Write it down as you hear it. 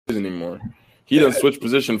anymore. He done switched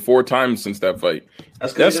position 4 times since that fight.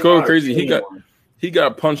 That's so crazy. He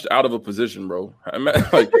got punched out of a position, bro.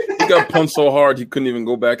 Like he got punched so hard he couldn't even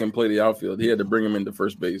go back and play the outfield. He had to bring him into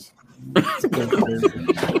first base.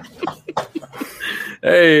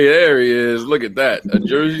 Hey, there he is. Look at that. A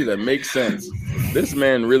jersey that makes sense. This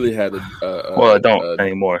man really had I don't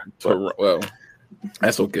anymore. Well,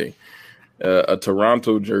 that's okay. A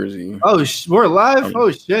Toronto jersey. Oh, we're live? Oh,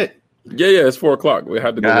 shit. Yeah, it's 4:00. We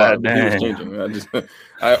had to go live. He was changing.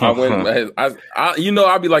 I went.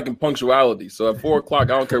 I'll be like in punctuality. So at 4:00, I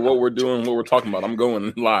don't care what we're doing, what we're talking about. I'm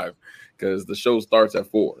going live because the show starts at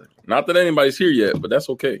 4. Not that anybody's here yet, but that's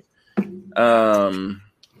okay. The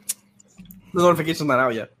notification's not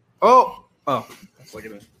out yet. Oh. Let's look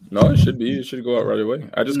at it. No, it should be. It should go out right away.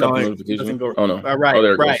 I just got the notification. Oh no! Right. Oh,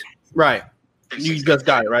 there it goes. Right. You just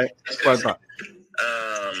got it right. That's what I thought.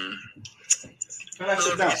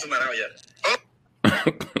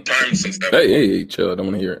 Hey, chill. I don't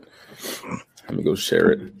want to hear it. Let me go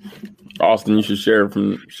share it. Austin, you should share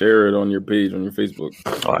it on your page on your Facebook.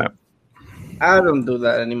 All right. I don't do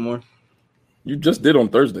that anymore. You just did on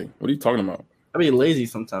Thursday. What are you talking about? I be lazy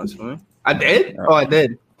sometimes, man. I did? Oh, I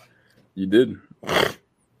did. You did. I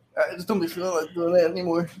just don't be feeling like doing that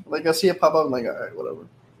anymore. Like I see it pop up, I'm like, all right, whatever.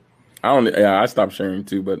 I stopped sharing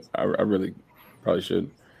too, but I really probably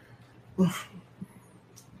should.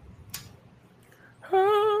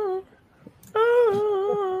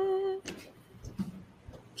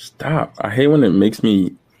 Stop. I hate when it makes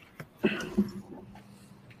me.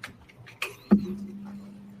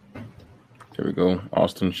 There we go.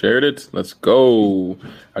 Austin shared it. Let's go.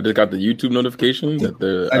 I just got the YouTube notification that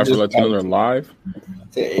the Afro Latinos are live.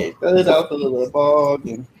 Take it out for the ball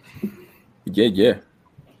game. Yeah.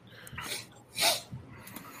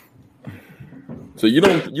 So you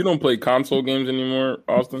don't play console games anymore,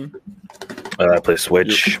 Austin? I play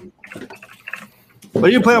Switch. What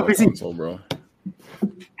do you play on PC, console, bro?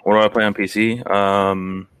 What do I play on PC?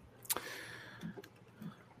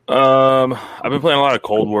 I've been playing a lot of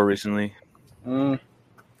Cold War recently. Cold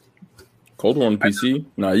War on PC?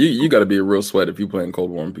 Nah, you got to be a real sweat if you're playing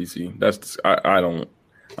Cold War on PC. That's I don't.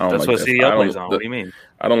 That's like what that. CDL plays on. What do you mean?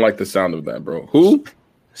 I don't like the sound of that, bro. Who?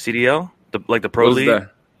 CDL? The Pro League?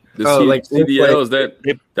 That? CDL is that?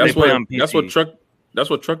 That's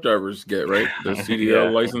what truck drivers get, right? The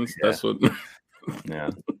CDL license. Yeah. That's what. Yeah.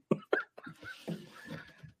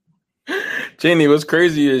 Channy, what's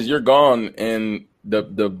crazy is you're gone and the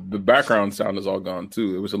background sound is all gone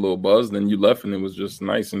too. It was a little buzz, then you left and it was just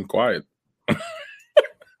nice and quiet.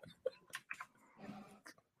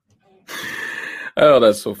 Oh,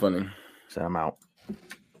 that's so funny. So I'm out.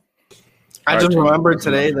 I just remembered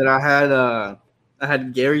today that I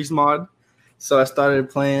had Gary's mod, so I started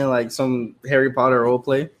playing like some Harry Potter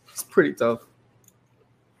roleplay. It's pretty tough.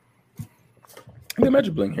 I can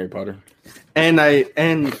imagine playing Harry Potter. And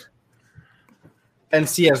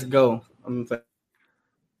CS:GO.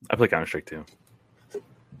 I play Counter-Strike too.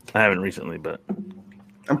 I haven't recently, but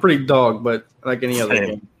I'm pretty dog, but like any other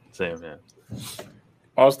game. Same, yeah.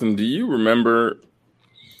 Austin, do you remember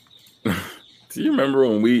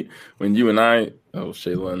when you and I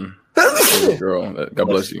Shaylin, girl, God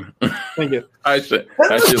bless you. Thank you. Hi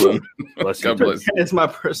Shaylin. Bless God bless you. It's my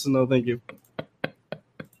personal, thank you.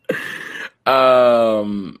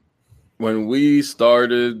 When we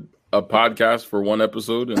started a podcast for one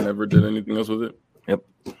episode and never did anything else with it. Yep.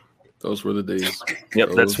 Those were the days.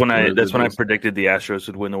 Yep, that's when I predicted the Astros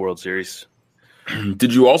would win the World Series.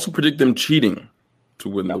 Did you also predict them cheating to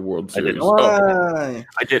win the World Series? Why?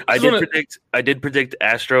 I did predict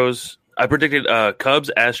Astros. I predicted Cubs,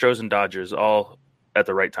 Astros, and Dodgers all at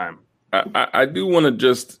the right time. I do want to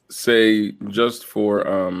just say, just for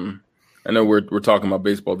I know we're talking about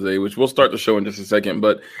baseball today, which we'll start the show in just a second,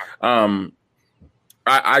 but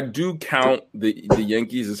I do count the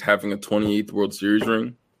Yankees as having a 28th World Series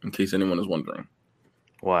ring, in case anyone is wondering.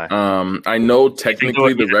 Why? I know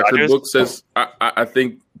technically the record book says I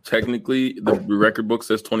think technically the record book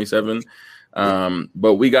says 27,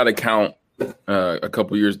 but we got to count a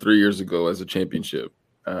couple years, 3 years ago as a championship.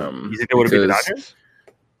 You think they would have beat the Dodgers?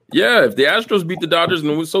 Yeah, if the Astros beat the Dodgers,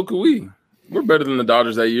 then so could we. We're better than the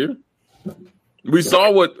Dodgers that year. We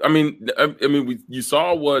saw what you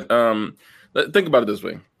saw what. Think about it this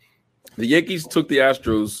way: the Yankees took the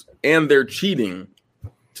Astros and they're cheating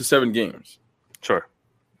to 7 games. Sure.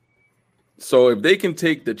 So if they can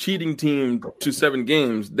take the cheating team to 7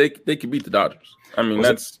 games, they can beat the Dodgers. I mean,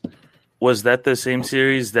 was that the same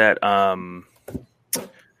series that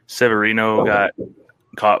Severino got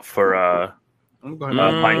caught for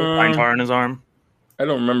pine tar in his arm? I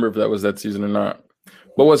don't remember if that was that season or not.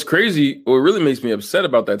 But what's crazy, what really makes me upset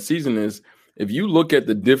about that season is if you look at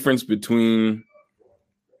the difference between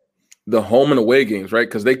the home and away games, right?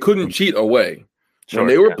 Because they couldn't cheat away. When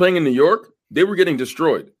they were playing in New York, they were getting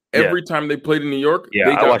destroyed. Every time they played in New York, they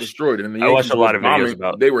got destroyed. And the Yankees watched a lot of videos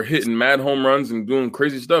about. They were hitting mad home runs and doing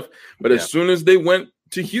crazy stuff. But as soon as they went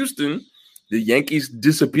to Houston, the Yankees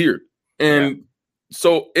disappeared. And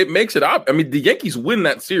so it makes it up. I mean, the Yankees win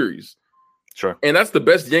that series. Sure. And that's the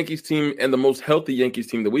best Yankees team and the most healthy Yankees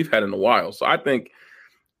team that we've had in a while. So I think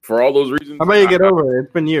for all those reasons. How about you get over it?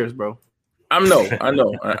 It's been years, bro. I know.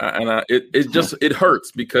 It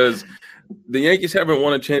hurts because the Yankees haven't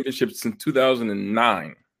won a championship since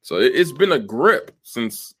 2009. So it's been a grip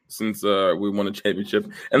since we won a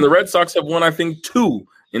championship. And the Red Sox have won, I think, 2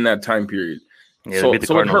 in that time period. Yeah, so it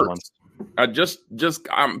hurts. Once.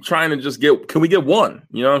 I'm trying to just can we get one?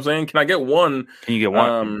 You know what I'm saying? Can I get one? Can you get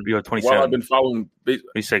one? You have 27. While I've been following.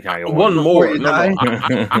 You say, can I get one more? No,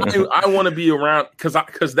 I want to be around because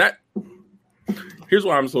that. Here's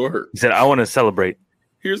why I'm so hurt. He said, I want to celebrate.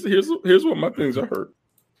 Here's what my things are hurt.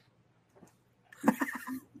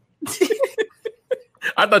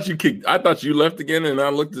 I thought you left again, and I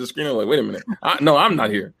looked at the screen. I'm like, wait a minute. No, I'm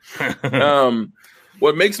not here.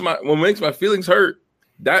 What makes my feelings hurt?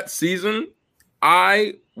 That season,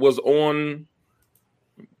 I was on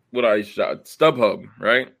what I shot StubHub,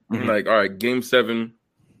 right? Mm-hmm. Like, all right, Game 7,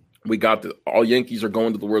 we got all Yankees are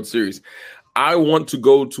going to the World Series. I want to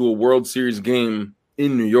go to a World Series game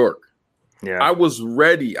in New York. Yeah, I was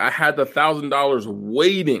ready. I had the $1,000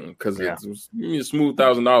 waiting because it was a smooth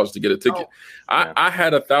 $1,000 to get a ticket. I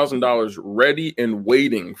had $1,000 ready and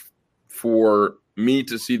waiting for me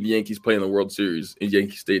to see the Yankees play in the World Series in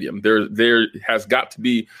Yankee Stadium. There has got to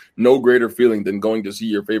be no greater feeling than going to see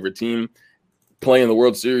your favorite team play in the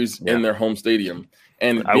World Series in their home stadium.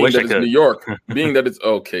 And being that it's New York, being that it's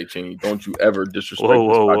okay, Channy, don't you ever disrespect this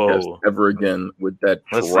podcast ever again with that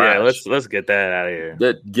trash. Let's get that out of here.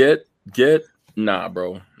 Nah,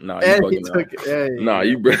 bro. Nah,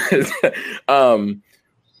 you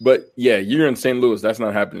but yeah, you're in St. Louis. That's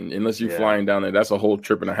not happening unless you're flying down there. That's a whole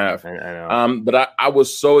trip and a half. I know. But I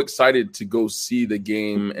was so excited to go see the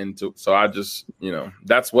game, so I just,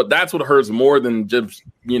 that's what hurts more than just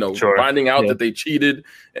finding out that they cheated.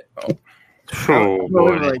 Oh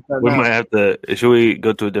boy, we might have to. Should we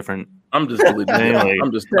go to a different? I'm just deleting it.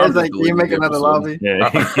 I'm just you make another lobby. Yeah.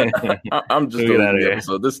 I'm just deleting the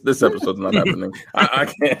episode. This episode's not happening.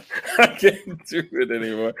 I can't do it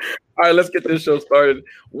anymore. All right, let's get this show started.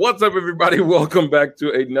 What's up, everybody? Welcome back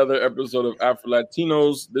to another episode of Afro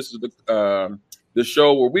Latinos. This is the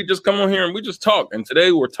show where we just come on here and we just talk. And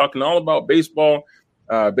today we're talking all about baseball.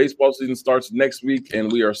 Baseball season starts next week,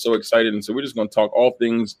 and we are so excited. And so we're just going to talk all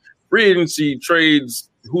things free agency, trades,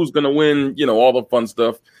 who's going to win, all the fun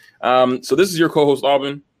stuff. So this is your co-host,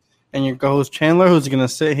 Aubyn. And your co-host, Chandler, who's going to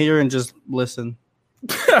sit here and just listen.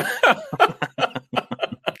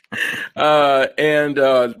 And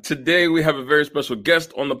today we have a very special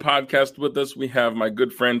guest on the podcast with us. We have my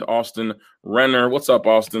good friend, Austin Renner. What's up,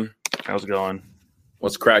 Austin? How's it going?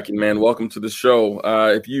 What's cracking, man? Welcome to the show.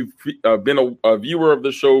 If you've been a viewer of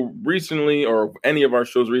the show recently or any of our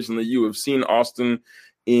shows recently, you have seen Austin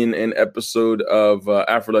in an episode of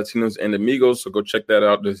Afro Latinos and Amigos. So go check that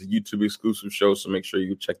out. There's a YouTube exclusive show, so make sure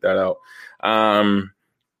you check that out.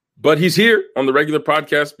 But he's here on the regular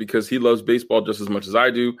podcast because he loves baseball just as much as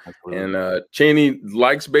I do. Absolutely. And Channy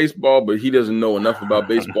likes baseball, but he doesn't know enough about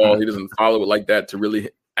baseball. He doesn't follow it like that to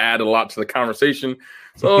really add a lot to the conversation.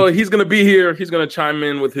 So he's going to be here. He's going to chime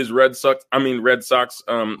in with his Red Sox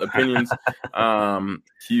opinions.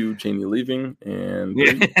 Cue Channy leaving, and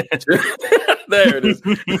there it is.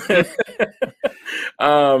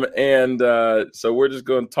 So we're just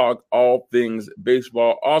going to talk all things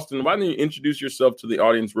baseball. Austin, why don't you introduce yourself to the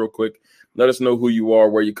audience real quick? Let us know who you are,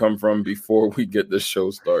 where you come from before we get this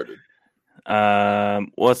show started.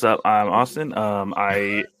 What's up? I'm Austin.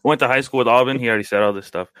 I went to high school with Aubyn. He already said all this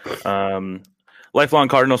stuff. Lifelong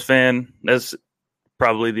Cardinals fan. That's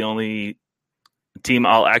probably the only team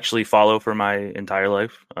I'll actually follow for my entire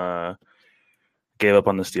life. Gave up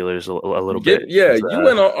on the Steelers a little bit. Yeah,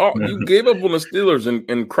 you gave up on the Steelers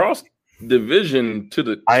and crossed division to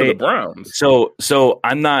the Browns. So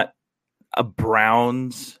I'm not a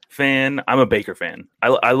Browns fan. I'm a Baker fan.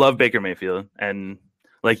 I love Baker Mayfield, and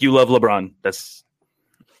like you love LeBron. That's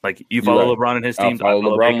like you follow LeBron and his teams. I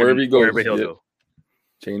follow LeBron wherever he goes. Wherever he'll go.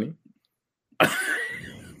 Chaney.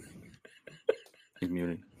 He's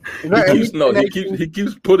muted. He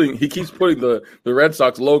keeps putting the Red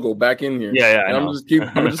Sox logo back in here. Yeah. And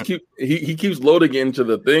he keeps loading into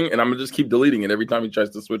the thing, and I'm gonna just keep deleting it every time he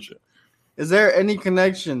tries to switch it. Is there any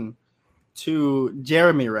connection to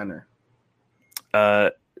Jeremy Renner?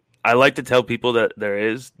 I like to tell people that there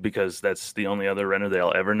is because that's the only other Renner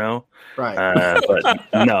they'll ever know. Right.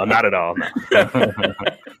 But no, not at all. No.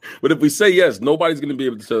 But if we say yes, nobody's going to be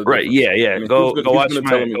able to tell the Right? difference. Yeah. I mean, go who's watch gonna my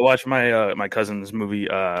tell me? go watch my cousin's movie.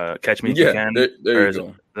 Catch Me If You Can. There you go.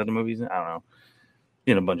 Is that the movies? I don't know.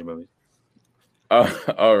 In a bunch of movies.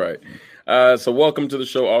 All right. So welcome to the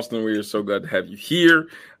show, Austin. We are so glad to have you here.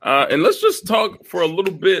 And let's just talk for a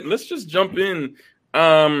little bit. Let's just jump in.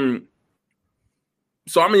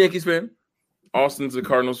 So I'm a Yankees fan. Austin's a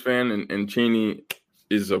Cardinals fan, and Channy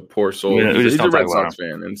is a poor soul. Yeah, he's a Red Sox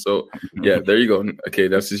fan. And so, yeah, there you go. Okay,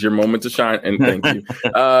 this is your moment to shine, and thank you.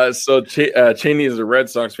 So Channy is a Red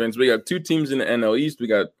Sox fan. So we got two teams in the NL East. We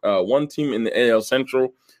got one team in the AL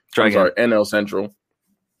Central. NL Central.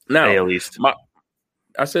 Now, AL East.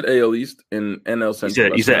 I said AL East and NL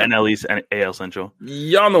Central. You said NL East and AL Central.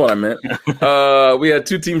 Y'all know what I meant. We had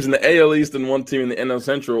two teams in the AL East and one team in the NL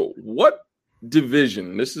Central. What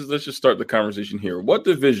division? Let's just start the conversation here. What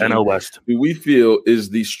division NL West do we feel is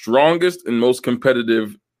the strongest and most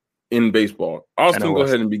competitive in baseball? Austin, NL go West.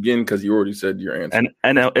 ahead and begin because you already said your answer. And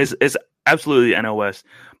NL is absolutely NL West,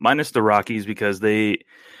 minus the Rockies because the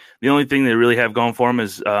only thing they really have going for them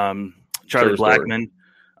is Charlie Blackmon.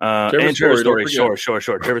 And Trevor Story, sure.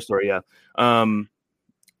 Trevor Story, yeah.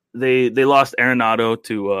 They lost Arenado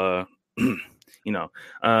to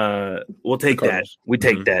we'll take that. We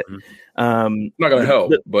take that. Not gonna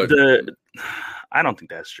help, but I don't think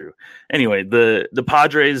that's true. Anyway, the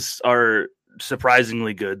Padres are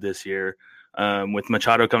surprisingly good this year, with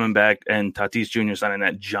Machado coming back and Tatis Jr. signing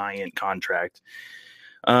that giant contract.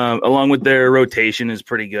 Along with their rotation is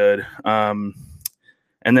pretty good.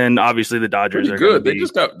 And then obviously the Dodgers pretty are good. They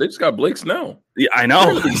just got Blake Snell. Yeah, I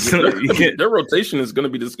know. Their rotation is going to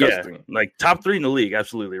be disgusting. Yeah, like top 3 in the league,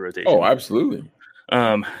 absolutely rotation. Oh, absolutely.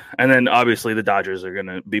 And then obviously the Dodgers are going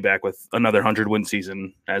to be back with another 100-win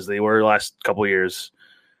season as they were last couple years.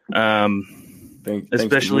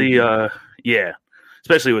 Especially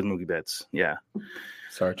with Mookie Betts. Yeah.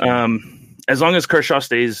 Sorry. As long as Kershaw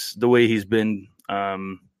stays the way he's been,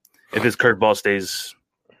 if his curveball stays,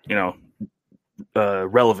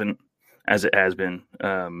 relevant as it has been.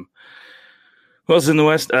 Who else in the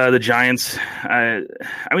West? The Giants. I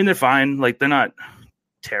mean, they're fine. Like, they're not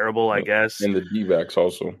terrible, I guess. And the D-backs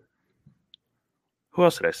also. Who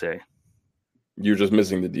else did I say? You're just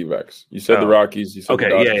missing the D-backs. You said the Rockies. You said the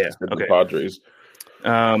Dodgers. You said the Padres.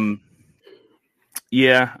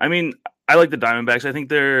 Yeah. I mean, I like the Diamondbacks. I think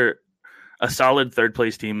they're a solid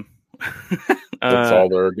third-place team. That's all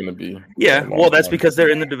they're going to be. Yeah. Well, that's because they're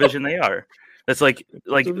in the division they are. That's like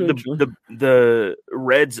the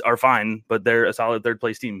Reds are fine, but they're a solid third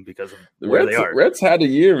place team because of where they are. Reds had a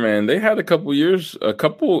year, man. They had a couple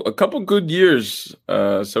good years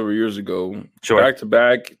several years ago. Sure. Back to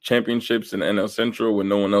back championships in NL Central when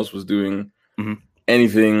no one else was doing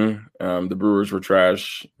anything. The Brewers were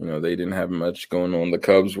trash. They didn't have much going on. The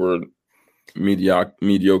Cubs were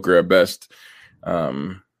mediocre at best.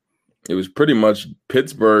 It was pretty much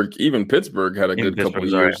Pittsburgh. Even Pittsburgh had a good couple of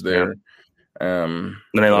years there. Yeah. And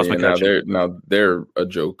they lost McCutchen. Now they're a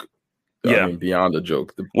joke. Yeah, I mean, beyond a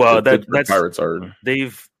joke. The Pirates are.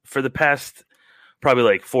 They've for the past probably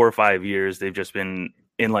like 4 or 5 years. They've just been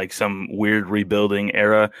in like some weird rebuilding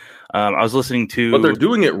era. I was listening to, but they're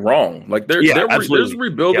doing it wrong. Like there's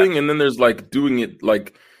rebuilding, and then there's like doing it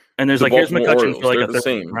like. And there's like, here's McCutchen for like a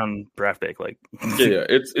third round draft pick. Like, yeah,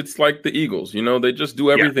 it's like the Eagles. They just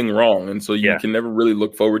do everything wrong, and so you can never really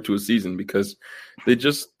look forward to a season because they're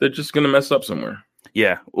just gonna mess up somewhere.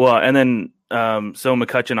 Yeah, well, and then so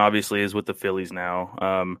McCutchen obviously is with the Phillies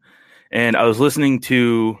now. And I was listening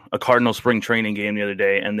to a Cardinal spring training game the other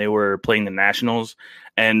day, and they were playing the Nationals,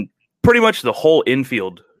 and pretty much the whole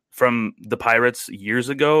infield from the Pirates years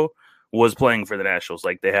ago was playing for the Nationals.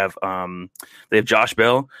 Like they have Josh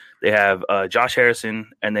Bell, they have Josh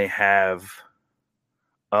Harrison, and they have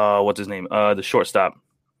what's his name? The shortstop.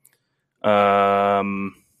 I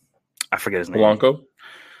forget his name. Blanco?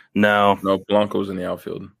 No, Blanco's in the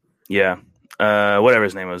outfield. Yeah. Whatever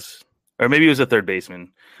his name was. Or maybe he was a third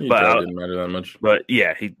baseman. But didn't matter that much. But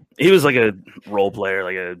yeah, he was like a role player,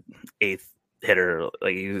 like a eighth hitter.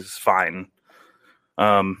 Like he was fine.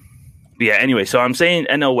 Yeah, anyway, so I'm saying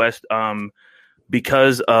NL West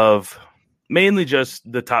because of mainly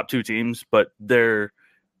just the top 2 teams, but they're,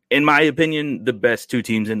 in my opinion, the best 2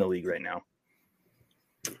 teams in the league right now.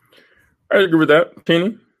 I agree with that.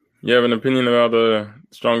 Channy, you have an opinion about the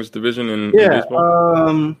strongest division in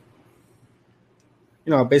baseball?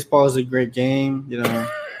 Baseball is a great game,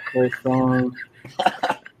 very strong.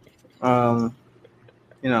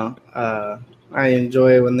 I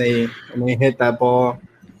enjoy when they hit that ball.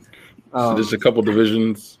 So there's a couple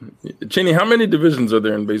divisions. Channy, how many divisions are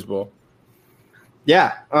there in baseball?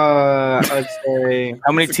 Yeah, I'd say.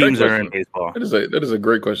 How many teams are in baseball? That is a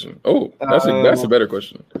great question. Oh, that's a better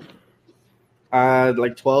question.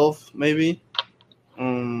 Like 12, maybe.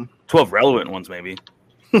 12 relevant ones, maybe.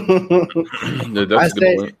 That's a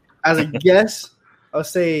good point. As a guess, I'll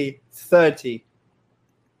say 30.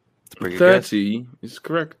 30 is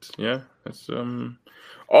correct. Yeah, that's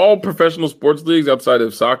all professional sports leagues outside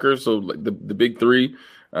of soccer. So like the big three,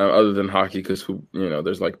 other than hockey, because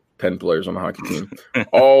there's like 10 players on the hockey team.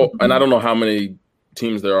 And I don't know how many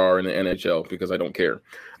teams there are in the NHL because I don't care.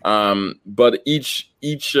 But each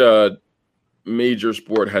major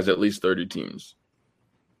sport has at least 30 teams.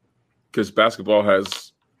 Because basketball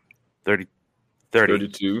has 30.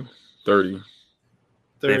 32, 30.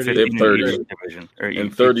 They have 30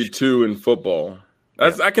 and 32 in football.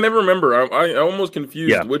 I can never remember. I almost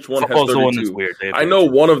confused which one has 32. One that's weird. I know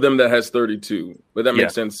one of them that has 32, but that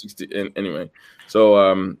makes sense. 60 anyway. So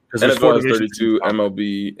NFL has 32,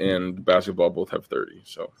 MLB and basketball both have 30.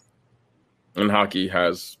 So, and hockey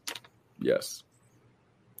has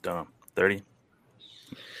 30.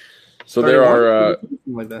 So there are something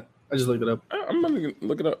like that. I just looked it up. I'm gonna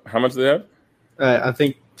look it up. How much do they have? I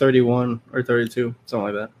think 31 or 32,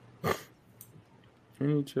 something like that.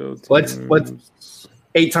 What's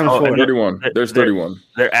 8 times 4? 31. There's 31.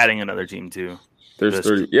 They're adding another team too. There's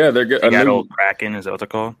 30. Yeah, they're getting Seattle Kraken. Is that what they're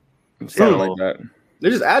called? Something like that. They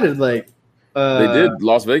just added they did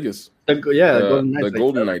Las Vegas. The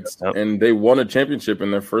Golden Knights, and they won a championship in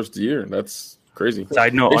their first year. That's crazy.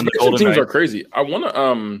 Side note on the Golden teams are crazy. I want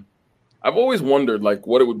to. I've always wondered like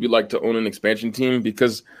what it would be like to own an expansion team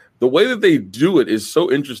because the way that they do it is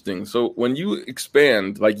so interesting. So when you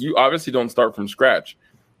expand, like you obviously don't start from scratch.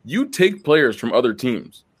 You take players from other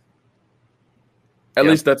teams. At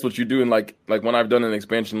least that's what you do in like when I've done an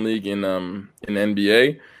expansion league in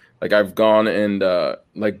NBA, like I've gone and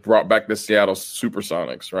like brought back the Seattle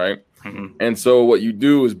Supersonics, right? Mm-hmm. And so what you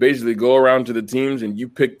do is basically go around to the teams and you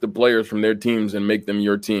pick the players from their teams and make them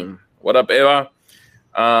your team. What up, Eva?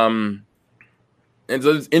 And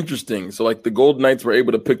so it's interesting. So like the Golden Knights were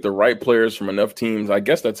able to pick the right players from enough teams. I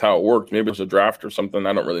guess that's how it worked. Maybe it was a draft or something.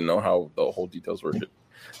 I don't really know how the whole details work.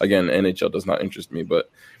 Again, NHL does not interest me, but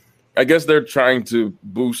I guess they're trying to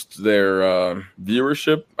boost their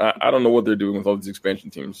viewership. I don't know what they're doing with all these expansion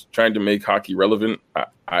teams. Trying to make hockey relevant.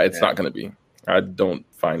 It's not going to be. I don't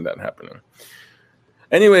find that happening.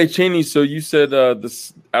 Anyway, Chaney, so you said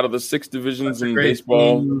this out of the 6 divisions in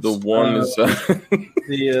baseball, teams. The one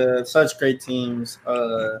is such great teams,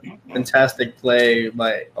 fantastic play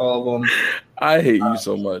by all of them. I hate you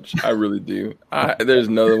so much. I really do. There's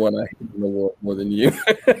another one I hate in the world more than you.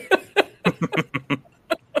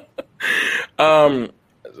 So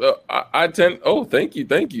I tend. Oh, thank you.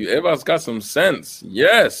 Everybody's got some sense.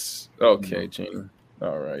 Yes. Okay, Chaney.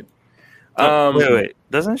 All right. Wait.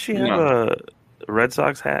 Doesn't she have a Red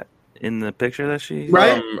Sox hat in the picture that she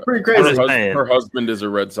pretty crazy. Her husband is a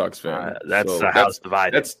Red Sox fan. That's a house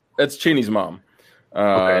divided. That's Chaney's mom.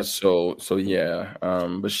 Okay. So yeah.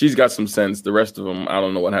 But she's got some sense. The rest of them, I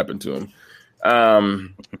don't know what happened to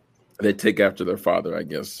them. They take after their father, I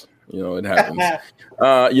guess. It happens.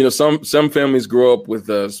 Some families grow up with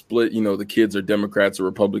a split. The kids are Democrats or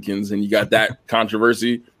Republicans, and you got that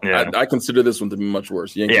controversy. Yeah. I consider this one to be much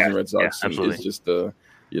worse. Yankees and Red Sox. Yeah, absolutely. It's just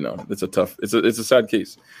it's a sad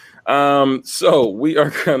case. So we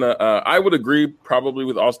are gonna. I would agree probably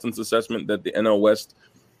with Austin's assessment that the NL West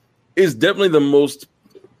is definitely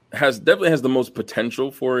has the most potential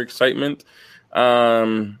for excitement.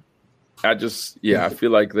 I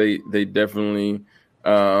feel like they definitely.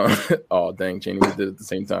 Oh dang, Chaney, we did it at the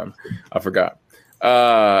same time. I forgot.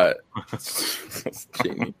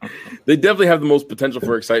 Chaney. They definitely have the most potential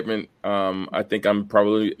for excitement. I think I'm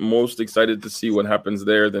probably most excited to see what happens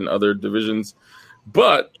there than other divisions.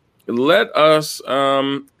 But let's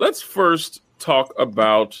first talk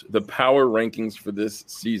about the power rankings for this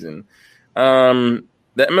season. The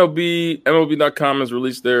MLB.com has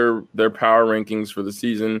released their power rankings for the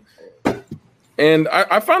season, and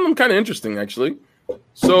I found them kind of interesting actually.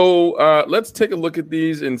 So let's take a look at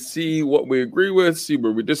these and see what we agree with, see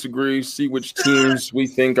where we disagree, see which teams we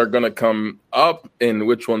think are going to come up and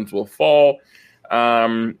which ones will fall.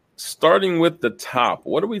 Starting with the top,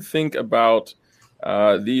 what do we think about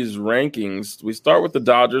these rankings? We start with the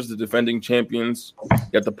Dodgers, the defending champions. You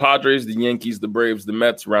got the Padres, the Yankees, the Braves, the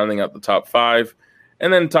Mets rounding out the top 5.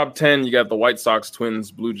 And then top 10, you got the White Sox, Twins,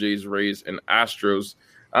 Blue Jays, Rays, and Astros.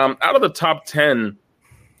 Out of the top 10,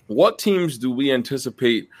 what teams do we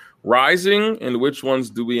anticipate rising, and which ones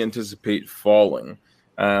do we anticipate falling?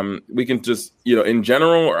 We can just, in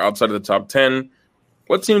general or outside of the top 10,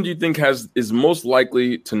 what team do you think is most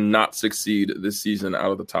likely to not succeed this season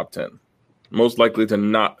out of the top 10? Most likely to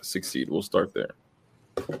not succeed. We'll start there.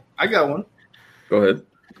 I got one. Go ahead.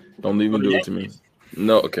 Don't even do it to me.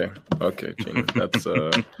 No, okay, Chaney. That's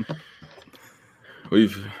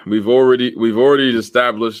we've already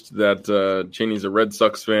established that Chaney's a Red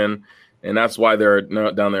Sox fan, and that's why they're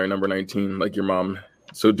down there at number 19, like your mom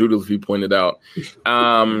so dutifully pointed out.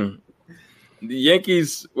 The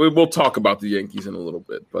Yankees. We'll talk about the Yankees in a little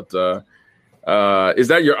bit, but is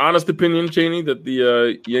that your honest opinion, Chaney, that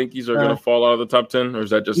the Yankees are going to fall out of the top 10, or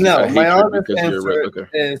is that just no? My honest answer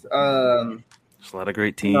is there's a lot of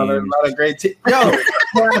great teams. No, there's a lot of great teams. Yo,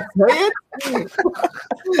 can I say it?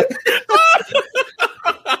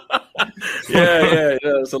 Yeah.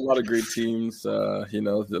 There's a lot of great teams.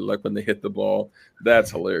 Like when they hit the ball, that's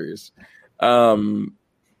hilarious. You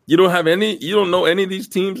don't know any of these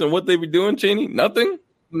teams and what they be doing, Chaney? Nothing?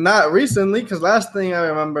 Not recently, because last thing I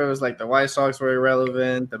remember was like the White Sox were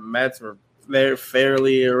irrelevant. The Mets were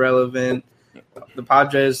fairly irrelevant. The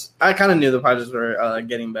Padres, I kind of knew the Padres were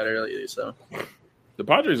getting better lately. So the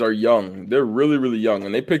Padres are young. They're really, really young,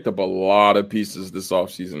 and they picked up a lot of pieces this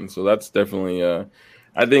offseason. So that's definitely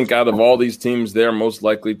I think out of all these teams, they're most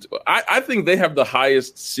likely to – I think they have the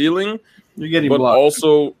highest ceiling. You're getting but blocked.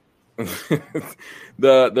 Also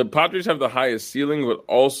the Padres have the highest ceiling, but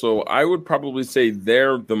also I would probably say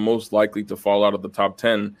they're the most likely to fall out of the top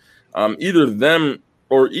 10. Either them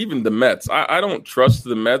or even the Mets. I don't trust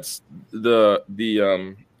the Mets. And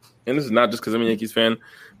this is not just because I'm a Yankees fan,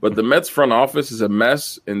 but the Mets front office is a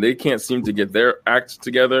mess, and they can't seem to get their act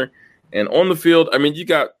together. And on the field, I mean, you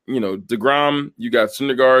got DeGrom, you got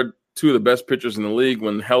Syndergaard, two of the best pitchers in the league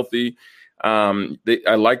when healthy.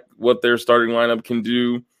 I like what their starting lineup can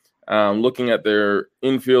do. Looking at their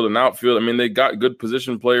infield and outfield, I mean, they got good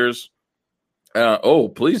position players.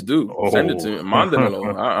 Please do send it to me.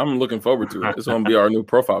 Mandamelo. I'm looking forward to it. This is going to be our new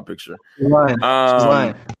profile picture. She's lying.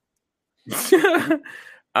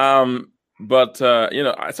 So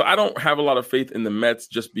I don't have a lot of faith in the Mets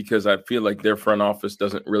just because I feel like their front office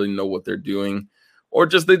doesn't really know what they're doing, or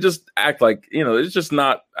they just act like, it's just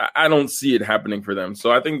not. I don't see it happening for them.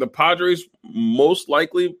 So I think the Padres most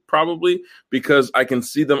likely, probably, because I can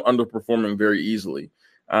see them underperforming very easily.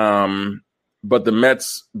 But the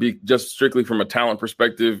Mets, just strictly from a talent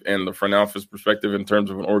perspective and the front office perspective in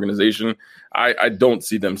terms of an organization, I don't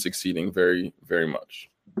see them succeeding very, very much.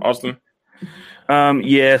 Austin?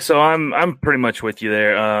 So I'm pretty much with you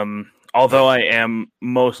there. Although I am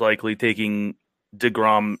most likely taking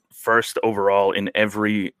DeGrom first overall in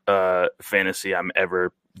every fantasy I'm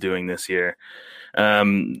ever doing this year.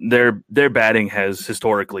 Their batting has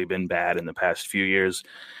historically been bad in the past few years.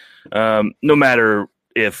 No matter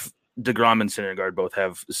if DeGrom and Syndergaard both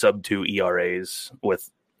have sub-2 ERAs with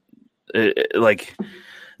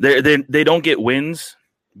they don't get wins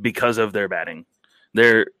because of their batting.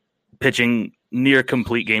 They're pitching near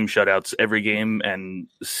complete game shutouts every game and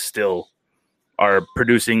still are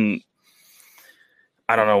producing.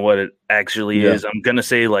 I don't know what it actually is. I'm going to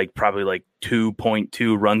say probably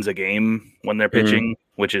 2.2 runs a game when they're pitching,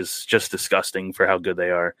 which is just disgusting for how good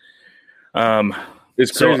they are.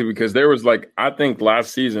 It's crazy because there was I think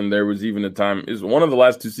last season there was even a time, is one of the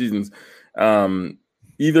last two seasons,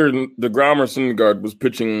 either DeGrom or Syndergaard was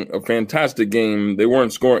pitching a fantastic game. They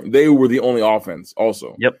weren't scoring. They were the only offense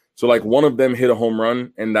also. Yep. So one of them hit a home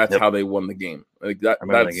run and that's how they won the game.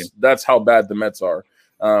 That's how bad the Mets are.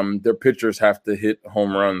 Their pitchers have to hit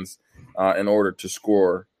home runs in order to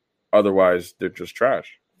score. Otherwise, they're just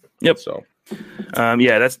trash. Yep. So,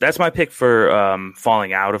 that's my pick for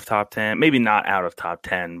falling out of top 10. Maybe not out of top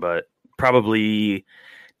 10, but probably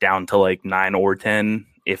down to 9 or 10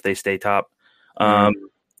 if they stay top.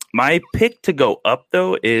 My pick to go up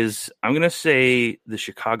though is I'm gonna say the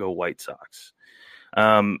Chicago White Sox.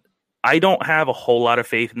 I don't have a whole lot of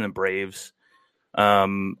faith in the Braves.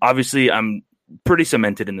 Obviously, I'm pretty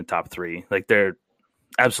cemented in the top 3. They're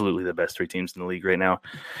absolutely the best 3 teams in the league right now.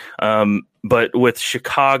 But with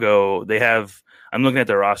Chicago, I'm looking at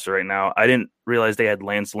their roster right now. I didn't realize they had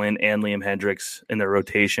Lance Lynn and Liam Hendricks in their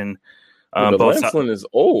rotation. Lance Lynn is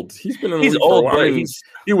old. He's been in the league for a while.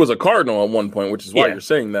 He was a Cardinal at one point, which is why you're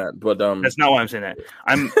saying that. But that's not why I'm saying that.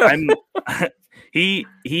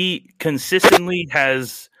 He consistently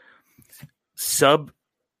has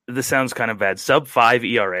this sounds kind of bad, sub 5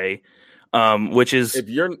 ERA. Which is if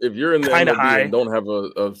you're in the MLB and don't have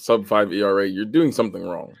a sub 5 ERA, you're doing something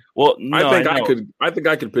wrong. Well, no, I think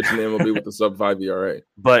I could pitch in the MLB with a sub 5 ERA.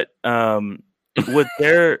 But with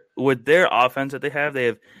their offense that they have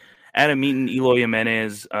Adam Eaton, Eloy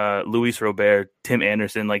Jimenez, Luis Robert, Tim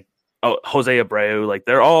Anderson, like Jose Abreu, like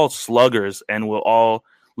they're all sluggers, and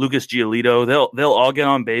Lucas Giolito, they'll all get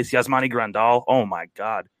on base. Yasmani Grandal, oh my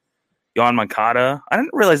God. Yohan Moncada. I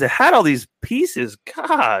didn't realize they had all these pieces.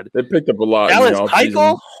 God. They picked up a lot. Dallas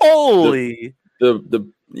Keuchel? Holy.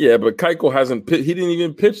 Yeah, but Keuchel hasn't pitched. He didn't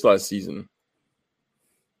even pitch last season.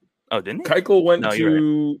 Oh, didn't he? Keuchel went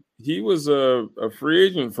to – he was a free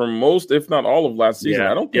agent for most, if not all of last season.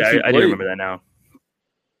 Yeah. I don't think I do remember that now.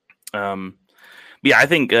 I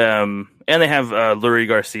think and they have Lurie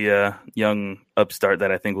Garcia, young upstart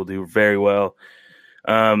that I think will do very well.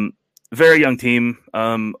 Very young team.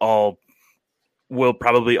 All will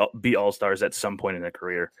probably be all-stars at some point in their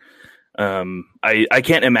career. I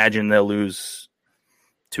can't imagine they'll lose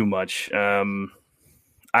too much. I'm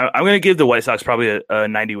going to give the White Sox probably a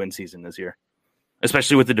 90-win season this year,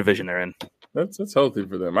 especially with the division they're in. That's healthy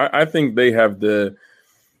for them. I think they have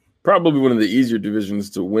probably one of the easier divisions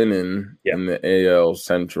to win in the AL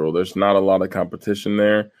Central. There's not a lot of competition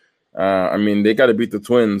there. They got to beat the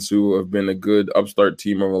Twins, who have been a good upstart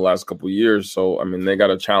team over the last couple of years. So, they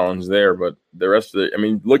got a challenge there. But the rest of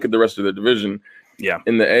look at the rest of the division. Yeah.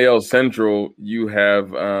 In the AL Central, you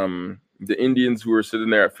have the Indians, who are sitting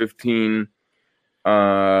there at 15.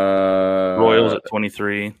 Royals at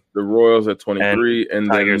 23. The Royals at 23. And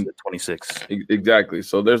Tigers then, at 26. Exactly.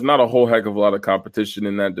 So there's not a whole heck of a lot of competition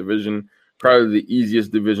in that division. Probably the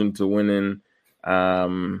easiest division to win in.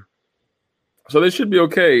 So they should be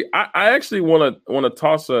okay. I actually want to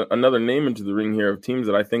toss another name into the ring here of teams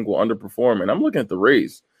that I think will underperform, and I'm looking at the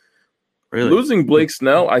Rays. Really? Losing Blake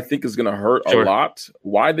Snell, I think, is going to hurt a lot.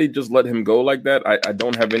 Why they just let him go like that, I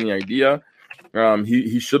don't have any idea.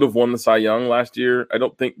 He should have won the Cy Young last year. I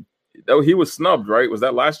don't think he was snubbed, right? Was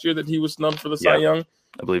that last year that he was snubbed for the Cy Young?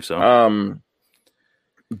 I believe so.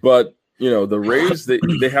 But the Rays,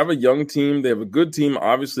 they have a young team. They have a good team.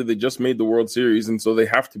 Obviously, they just made the World Series, and so they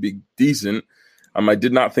have to be decent. I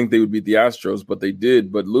did not think they would beat the Astros, but they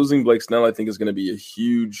did. But losing Blake Snell, I think, is going to be a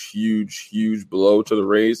huge, huge, huge blow to the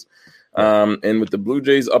Rays. And with the Blue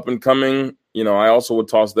Jays up and coming, I also would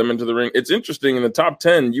toss them into the ring. It's interesting. In the top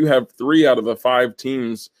 10, you have 3 out of the 5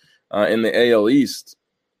 teams in the AL East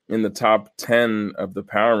in the top 10 of the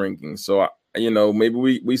power rankings. So, maybe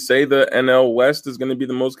we say the NL West is going to be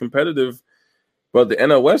the most competitive. But the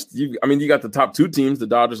NL West, you got the top 2 teams, the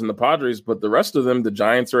Dodgers and the Padres, but the rest of them, the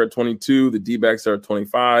Giants are at 22, the D-backs are at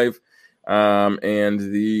 25, and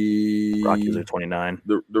the Rockies are 29.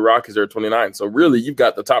 The Rockies are at 29. So really, you've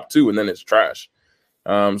got the top 2, and then it's trash.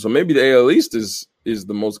 So maybe the AL East is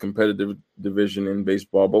the most competitive division in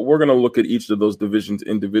baseball, but we're going to look at each of those divisions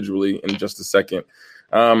individually in just a second.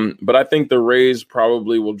 But I think the Rays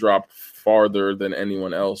probably will drop farther than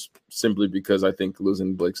anyone else simply because I think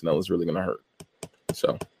losing Blake Snell is really going to hurt.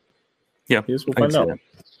 So, yeah, we'll find out.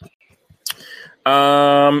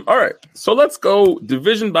 All right, so let's go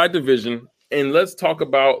division by division, and let's talk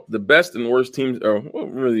about the best and worst teams. Or we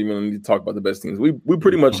don't really even need to talk about the best teams. We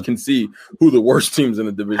pretty much can see who the worst teams in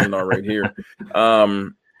the division are right here.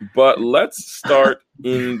 But let's start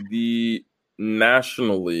in the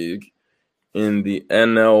National League in the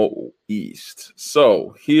NL East.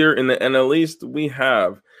 So here in the NL East, we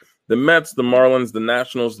have the Mets, the Marlins, the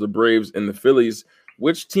Nationals, the Braves, and the Phillies.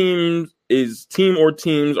 Which team or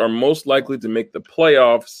teams are most likely to make the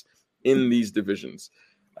playoffs in these divisions?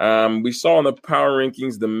 We saw in the power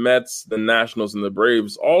rankings the Mets, the Nationals, and the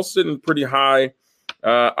Braves all sitting pretty high.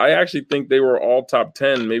 I actually think they were all top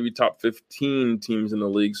 10, maybe top 15 teams in the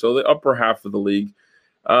league, so the upper half of the league.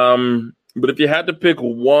 But if you had to pick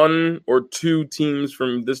 1 or 2 teams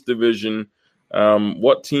from this division,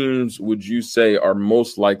 what teams would you say are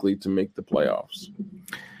most likely to make the playoffs?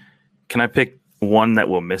 Can I pick one that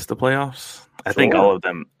will miss the playoffs? I think all of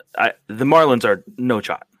them. The Marlins are no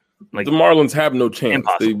shot. Like the Marlins have no chance.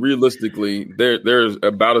 Impossible. They're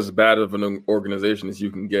about as bad of an organization as you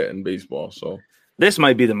can get in baseball. So this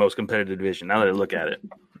might be the most competitive division. Now that I look at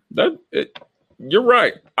it, you're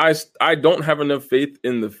right. I don't have enough faith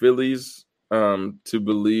in the Phillies to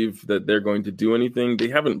believe that they're going to do anything. They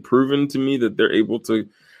haven't proven to me that they're able to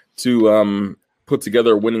put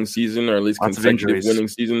together a winning season, or at least consecutive winning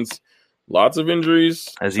seasons. Lots of injuries.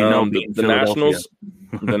 As you know, the Nationals.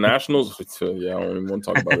 The Nationals. Yeah, I don't even want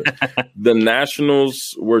to talk about it. The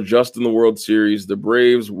Nationals were just in the World Series. The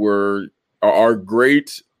Braves are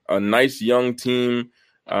great. A nice young team.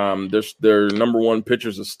 Their number 1 pitcher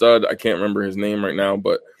is a stud. I can't remember his name right now,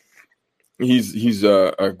 but he's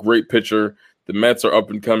a great pitcher. The Mets are up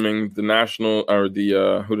and coming. The National or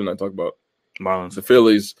the who did I talk about? Marlins. The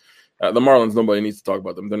Phillies. The Marlins, nobody needs to talk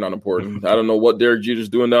about them. They're not important. I don't know what Derek Jeter's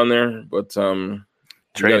doing down there, but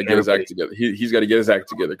He's got to get his act together. He's got to get his act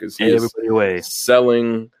together because he is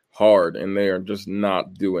selling hard, and they are just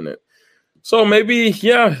not doing it. So maybe,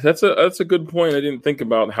 that's a good point. I didn't think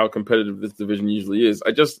about how competitive this division usually is.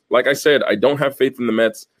 Like I said, I don't have faith in the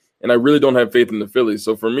Mets, and I really don't have faith in the Phillies.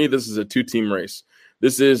 So for me, this is a 2-team race.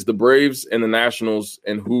 This is the Braves and the Nationals,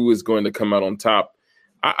 and who is going to come out on top.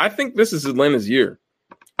 I think this is Atlanta's year.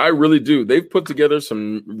 I really do. They've put together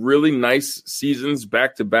some really nice seasons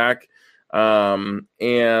back to back. What's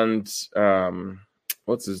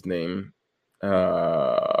his name?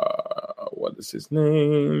 What is his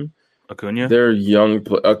name? Acuna. They're young.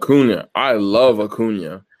 Acuna. I love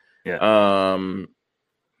Acuna. Yeah.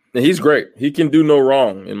 He's great. He can do no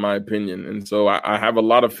wrong, in my opinion. And so I have a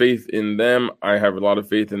lot of faith in them. I have a lot of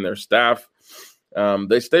faith in their staff.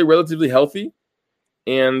 They stay relatively healthy.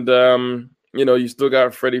 And, you still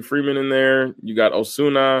got Freddie Freeman in there. You got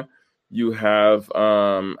Osuna. You have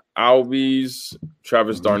Albies.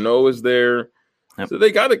 Travis d'Arnaud is there. Yep. So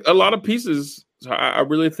they got a lot of pieces. So I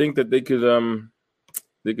really think that they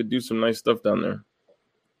could do some nice stuff down there.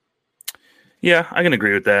 Yeah, I can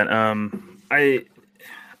agree with that.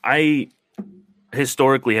 I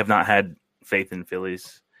historically have not had faith in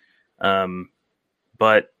Phillies,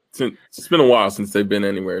 but it's been a while since they've been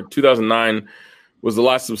anywhere. 2009 was the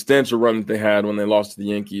last substantial run that they had when they lost to the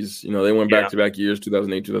Yankees. They went back-to-back years,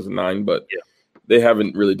 2008, 2009, but they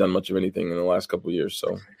haven't really done much of anything in the last couple of years.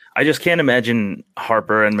 So I just can't imagine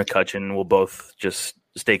Harper and McCutchen will both just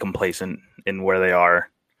stay complacent in where they are.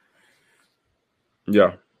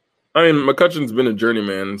 Yeah. I mean, McCutchen's been a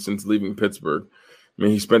journeyman since leaving Pittsburgh. I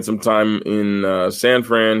mean, he spent some time in San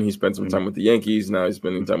Fran. He spent some time with the Yankees. Now he's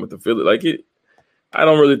spending time with the Phillies. I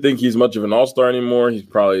don't really think he's much of an all-star anymore. He's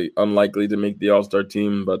probably unlikely to make the all-star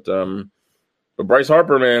team. But Bryce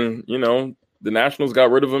Harper, man, the Nationals got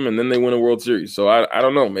rid of him, and then they win a World Series. So I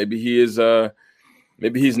don't know. Maybe he's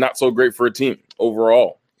not so great for a team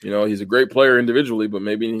overall. He's a great player individually, but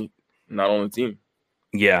maybe not on the team.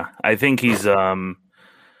 Yeah, I think he's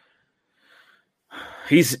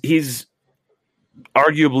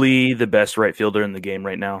arguably the best right fielder in the game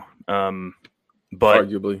right now. But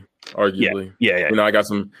arguably. Yeah. I got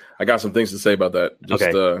some things to say about that. Just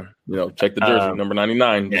check the jersey, number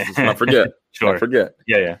 99. Just not forget. Sure. Not forget.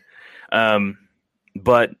 Yeah.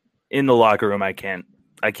 But in the locker room, I can't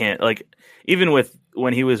even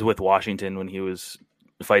when he was with Washington, when he was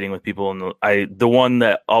fighting with people, and the one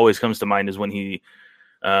that always comes to mind is when he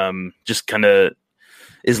just kind of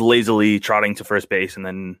is lazily trotting to first base, and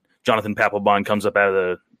then Jonathan Papelbon comes up out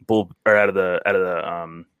of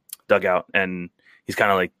the dugout, and he's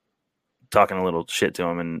kind of like talking a little shit to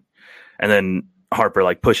him, and then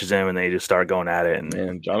Harper pushes him, and they just start going at it. And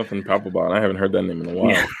man, Jonathan Papelbon, I haven't heard that name in a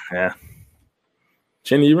while. Yeah.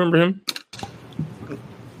 Channy, you remember him?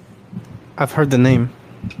 I've heard the name.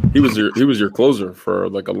 He was your closer for a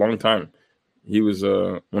long time. He was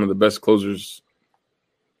one of the best closers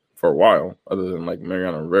for a while, other than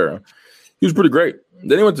Mariano Rivera. He was pretty great.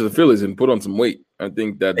 Then he went to the Phillies and put on some weight. I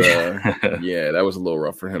think that that was a little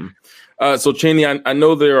rough for him. So Chaney, I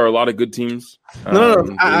know there are a lot of good teams. They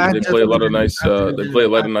play a lot of nice. They play a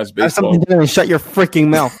lot of nice baseball. Shut your freaking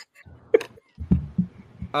mouth.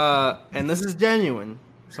 And this is genuine.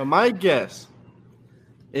 So my guess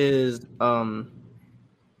is,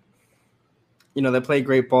 they play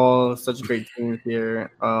great ball. Such great teams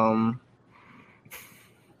here.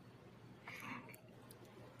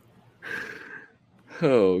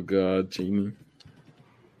 Oh God, Genie.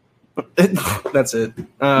 That's it.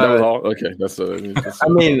 That was all. Okay, that's. I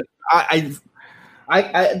mean, I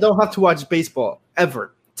don't have to watch baseball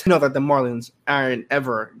ever to know that the Marlins aren't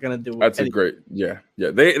ever gonna do. That's anything. A great. Yeah.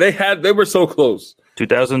 They were so close.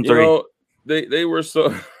 2003. They were so.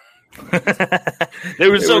 They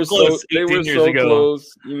were so close. They were so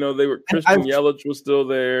close. They were. Christian Yelich was still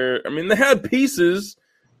there. I mean, they had pieces.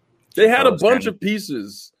 They had a bunch of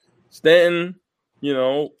pieces. Stanton.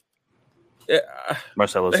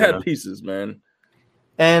 Marcelo. They had pieces, man.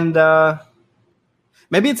 And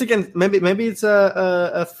maybe it's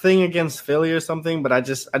a thing against Philly or something, but I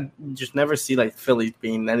just never see Philly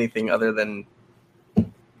being anything other than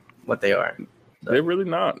what they are. So. They're really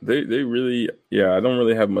not. They really, I don't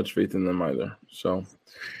really have much faith in them either. So,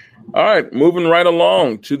 all right, moving right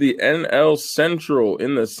along to the NL Central.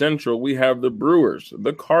 In the Central, we have the Brewers,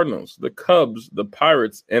 the Cardinals, the Cubs, the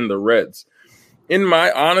Pirates, and the Reds. In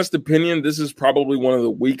my honest opinion, this is probably one of the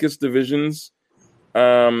weakest divisions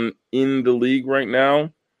in the league right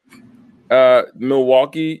now.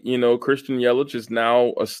 Milwaukee, Christian Yelich is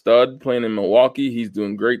now a stud playing in Milwaukee. He's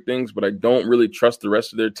doing great things, but I don't really trust the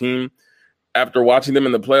rest of their team. after watching them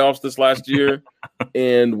in the playoffs this last year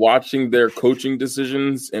and watching their coaching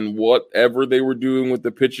decisions and whatever they were doing with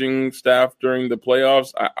the pitching staff during the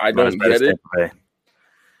playoffs, I don't get it.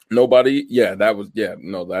 Nobody. Yeah, that was. Yeah,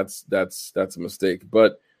 no, that's a mistake.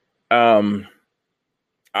 But I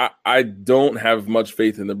don't have much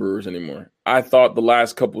faith in the Brewers anymore. I thought the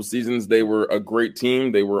last couple seasons they were a great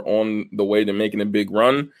team. They were on the way to making a big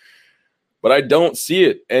run, but I don't see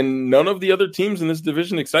it. And none of the other teams in this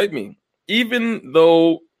division excite me. Even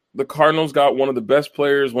though the Cardinals got one of the best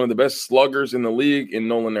players, one of the best sluggers in the league in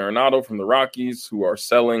Nolan Arenado from the Rockies, who are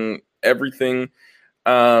selling everything.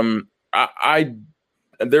 There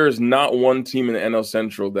is not one team in the NL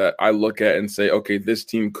Central that I look at and say, okay, this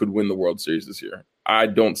team could win the World Series this year. I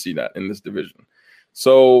don't see that in this division.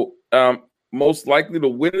 So most likely to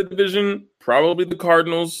win the division, probably the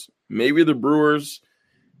Cardinals, maybe the Brewers.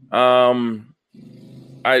 I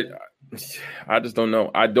just don't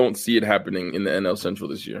know. I don't see it happening in the NL Central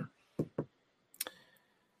this year.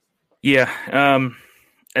 Yeah.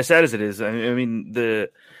 As sad as it is, I mean,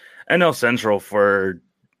 the NL Central for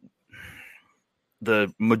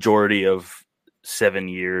the majority of 7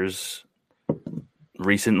 years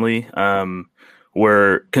recently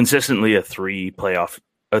were consistently a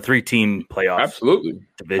three-team playoff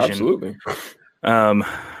division. Absolutely.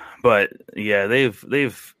 But yeah,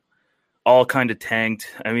 they've all kind of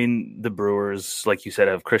tanked. I mean, the Brewers, like you said,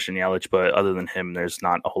 have Christian Yelich, but other than him, there's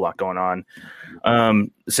not a whole lot going on.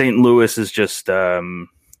 St. Louis is just the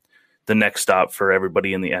next stop for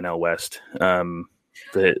everybody in the NL West.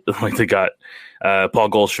 They got Paul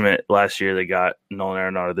Goldschmidt last year. They got Nolan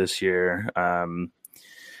Arenado this year.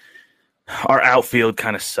 Our outfield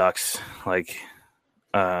kind of sucks. Like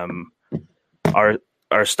our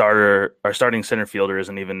starting center fielder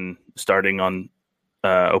isn't even starting on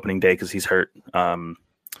opening day because he's hurt.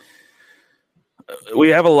 We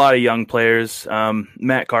have a lot of young players.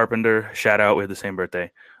 Matt Carpenter, shout out, we have the same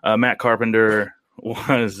birthday. Matt Carpenter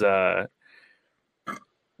was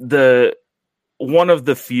the one of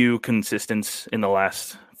the few consistents in the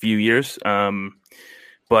last few years.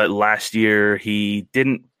 But last year he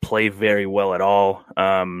didn't play very well at all.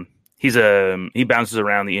 He bounces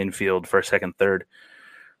around the infield first, second, third.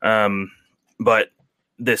 But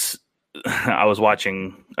this, I was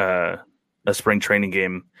watching a spring training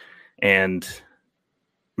game, and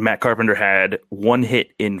Matt Carpenter had one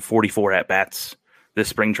hit in 44 at bats this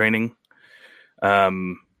spring training.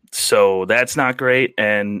 So that's not great,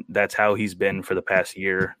 and that's how he's been for the past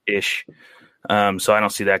year-ish. So I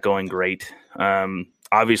don't see that going great.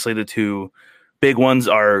 Obviously, the two big ones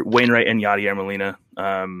are Wainwright and Yadier Molina.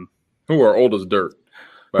 Who are old as dirt.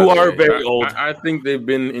 Who are very old. I think they've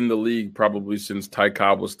been in the league probably since Ty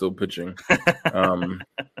Cobb was still pitching.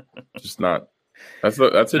 Just not. That's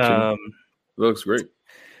it. It looks great.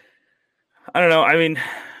 I don't know. I mean,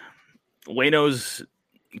 Waino's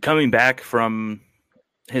coming back from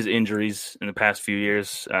his injuries in the past few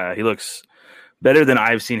years. He looks better than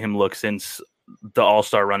I've seen him look since the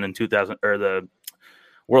All-Star run in 2000 or the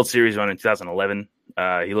World Series run in 2011.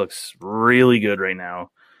 He looks really good right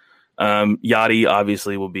now. Yachty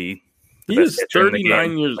obviously will be. He is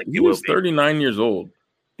 39 years. Like he was 39 years old.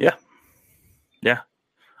 Yeah.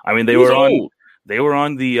 I mean, they were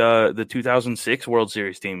on the 2006 World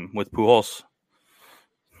Series team with Pujols.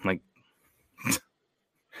 Like,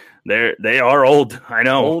 they are old. I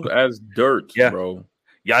know, old as dirt, bro.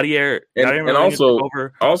 Yadier, and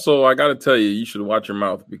also, I got to tell you, you should watch your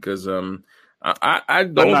mouth because I don't.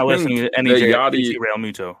 I'm not listening to any Yachty Real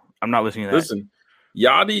Muto. I'm not listening to that. Listen,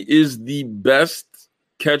 Yachty is the best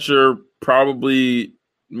catcher, probably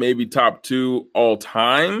maybe top 2 all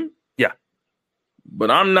time. Yeah, but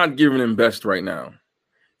I'm not giving him best right now.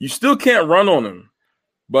 You still can't run on him,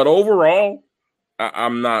 but overall,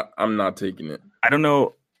 I'm not taking it. I don't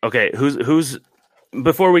know. Okay, who's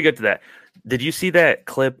before we get to that? Did you see that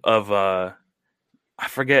clip of I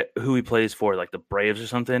forget who he plays for, like the Braves or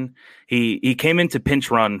something? He came in to pinch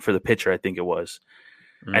run for the pitcher, I think it was.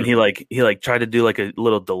 Mm-hmm. And he tried to do like a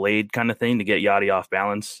little delayed kind of thing to get Yachty off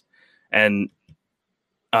balance. And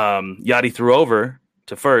Yachty threw over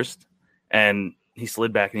to first and he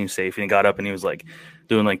slid back and he was safe, and he got up and he was like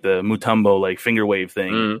doing like the Mutombo like finger wave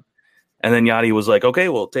thing. Mm-hmm. And then Yachty was like, okay,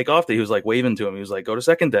 well, take off. He was like waving to him. He was like, go to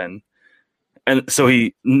second then. And so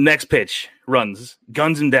he next pitch runs,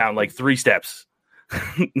 guns him down like 3 steps.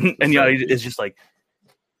 And Yachty is just like,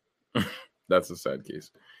 that's a sad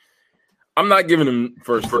case. I'm not giving him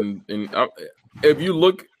first. If you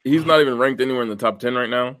look, he's not even ranked anywhere in the top 10 right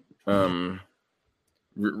now.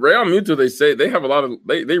 Real Muto, they say they have a lot of.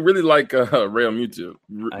 They really like Real Muto.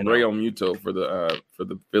 Real Muto for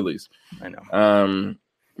the Phillies. I know.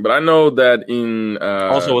 But I know that in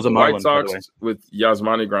also was a the Marlin, White Sox with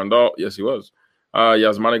Yasmani Grandal. Yes, he was.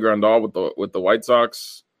 Yasmani Grandal with the White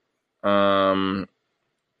Sox. And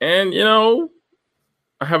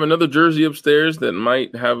I have another jersey upstairs that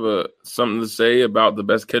might have something to say about the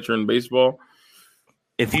best catcher in baseball.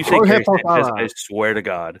 If you say Gary Sanchez, I swear to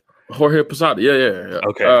God. Jorge Posada. Yeah.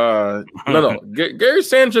 Okay. No. Gary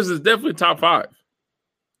Sanchez is definitely top 5.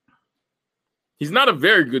 He's not a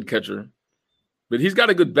very good catcher, but he's got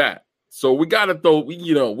a good bat. So we gotta balance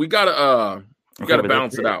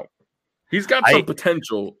it out. He's got some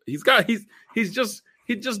potential. He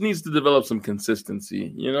just needs to develop some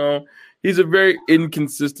consistency. He's a very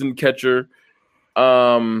inconsistent catcher.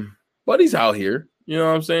 But he's out here. You know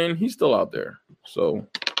what I'm saying? He's still out there. So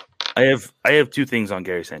I have 2 things on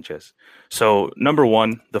Gary Sanchez. So number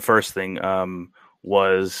one, the first thing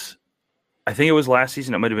was, I think it was last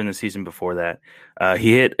season. It might have been the season before that.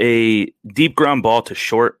 He hit a deep ground ball to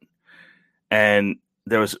short, and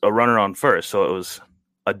there was a runner on first. So it was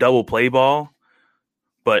a double play ball.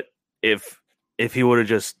 But if he would have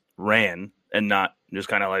just ran and not just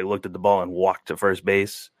kind of like looked at the ball and walked to first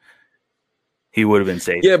base, he would have been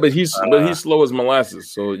safe. Yeah, but he's slow as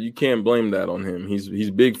molasses, so you can't blame that on him. He's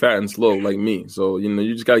big, fat, and slow like me. So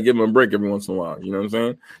you just got to give him a break every once in a while. You know what I'm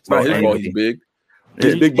saying? It's not his fault. He's big.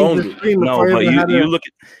 He's big boned. No, but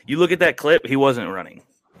you look at that clip. He wasn't running.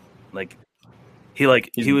 Like he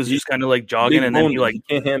was just kind of like jogging, and then he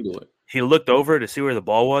can't handle it. He looked over to see where the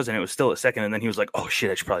ball was, and it was still at second. And then he was like, "Oh shit,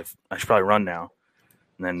 I should probably run now."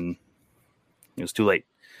 And then it was too late.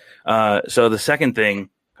 So the second thing,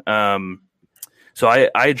 so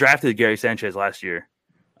I drafted Gary Sanchez last year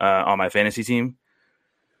on my fantasy team.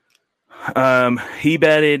 He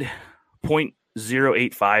batted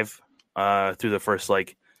 .085 through the first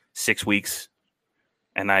 6 weeks,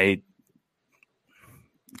 and I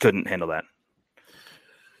couldn't handle that.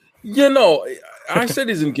 I said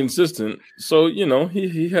he's inconsistent. So he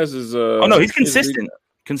has his. He's consistent.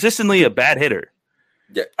 Consistently a bad hitter.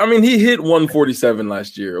 Yeah, I mean he hit 147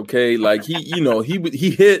 last year. Okay,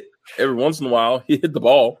 he hit every once in a while. He hit the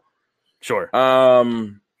ball. Sure.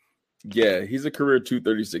 Yeah, he's a career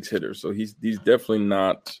 236 hitter. So he's definitely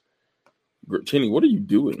not. Channy, what are you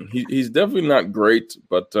doing? He's definitely not great,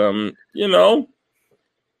 but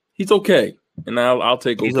he's okay, and I'll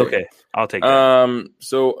take. He's okay. I'll take that.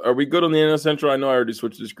 So are we good on the NL Central? I know I already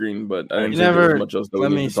switched the screen, but I didn't think there was much else that we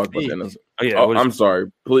need to talk about the NL. Oh yeah. I'm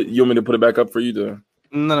sorry. You want me to put it back up for you to?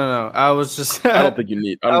 No. I was just. I don't think you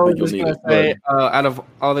need. I don't think you'll need it. Say, out of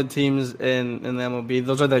all the teams in the MLB,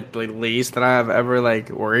 those are the least that I have ever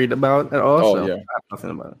worried about at all. Oh so yeah. I have nothing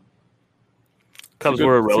about it. Cubs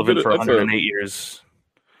were irrelevant for 108 years.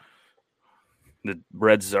 The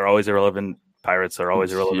Reds are always irrelevant. Pirates are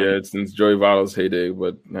always irrelevant. Yeah, since Joey Votto's heyday,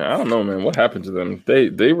 but I don't know, man. What happened to them?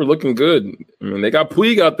 They were looking good. I mean, they got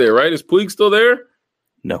Puig out there, right? Is Puig still there?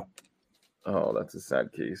 No. Oh, that's a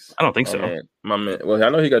sad case. I don't think so. Man. My man. Well, I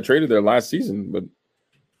know he got traded there last season, but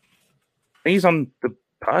I think he's on the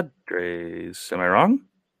Padres. Am I wrong?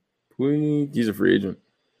 Puig, he's a free agent.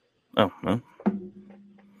 Oh, well.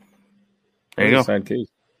 There you go. Sad case.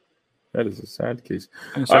 That is a sad case.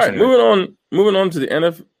 All right, moving on to the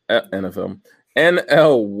NFL.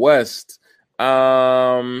 NL West.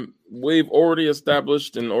 We've already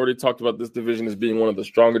established and already talked about this division as being one of the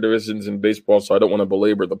stronger divisions in baseball, so I don't want to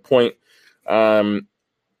belabor the point. I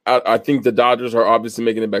think the Dodgers are obviously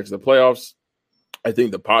making it back to the playoffs. I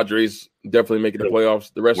think the Padres definitely making the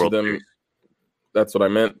playoffs. The rest of them, that's what I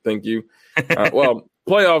meant. Thank you. Well,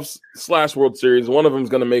 playoffs / World Series. One of them is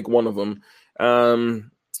going to make one of them.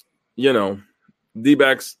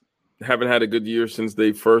 D-backs haven't had a good year since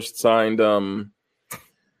they first signed. What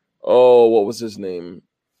was his name?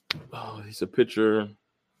 Oh, he's a pitcher.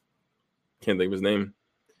 Can't think of his name.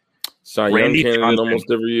 Cy Young candidate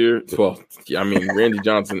almost every year. Well, yeah, I mean, Randy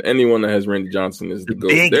Johnson. Anyone that has Randy Johnson is the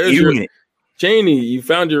GOAT. There's your Chaney. You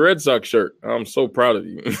found your Red Sox shirt. I'm so proud of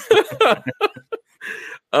you.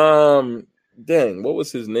 Dang, what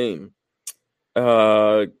was his name?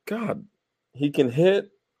 God, he can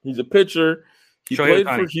hit. He's a pitcher. He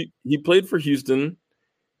played for Houston.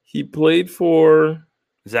 He played for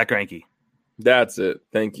Zach Greinke. That's it.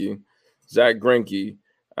 Thank you, Zach Greinke.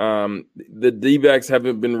 The D-backs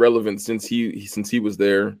haven't been relevant since he was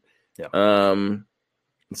there. Yeah.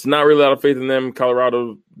 It's not really a lot of faith in them.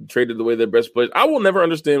 Colorado traded away their best players. I will never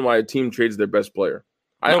understand why a team trades their best player.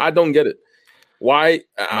 Nope. I don't get it. Why?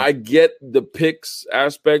 Nope. I get the picks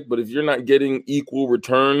aspect, but if you're not getting equal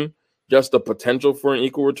return, just the potential for an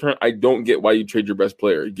equal return, I don't get why you trade your best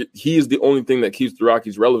player. He is the only thing that keeps the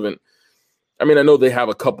Rockies relevant. I mean, I know they have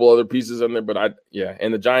a couple other pieces in there, but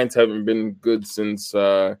and the Giants haven't been good since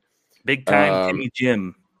big time Timmy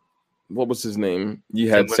Jim. What was his name? You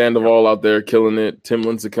had Sandoval out there killing it, Tim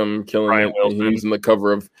Lincecum killing Brian it, Wilson. and he was in the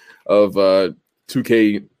cover of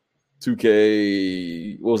 2K.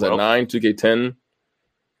 What was that? 9? 2K10?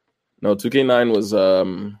 No, 2K9 was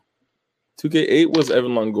 2K8 was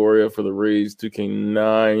Evan Longoria for the Rays.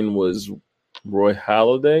 2K9 was Roy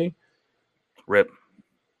Halladay. Rip.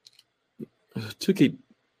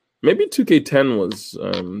 Maybe 2K10 was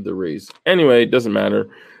the Rays. Anyway, it doesn't matter.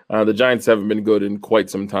 The Giants haven't been good in quite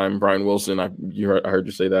some time. Brian Wilson, I heard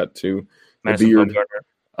you say that too. The Beard.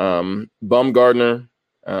 Bumgarner.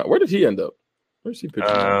 Where did he end up? Where's he pitching?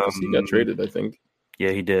 Because he got traded, I think.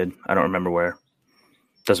 Yeah, he did. I don't remember where.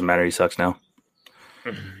 Doesn't matter. He sucks now.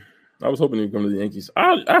 I was hoping he'd come to the Yankees.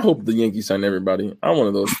 I hope the Yankees sign everybody. I'm one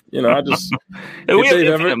of those. I just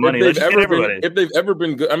if they've ever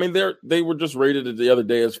been good. I mean, they were just rated the other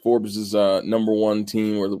day as Forbes' number one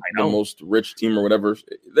team or the most rich team or whatever.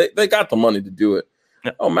 They got the money to do it.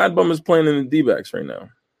 Yeah. Oh, Mad Bum is playing in the D-backs right now.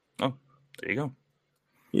 Oh, there you go.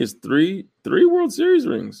 He has three World Series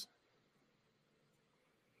rings.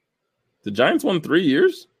 The Giants won 3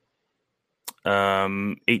 years?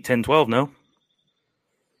 8, 10, 12, no?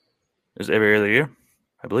 Is every other year,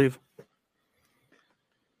 I believe.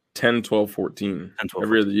 10, 12, 14. 10, 12,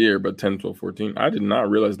 every other year, but 10, 12, 14. I did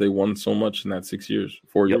not realize they won so much in that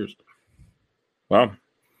 4 years. Wow.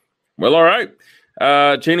 Well, all right.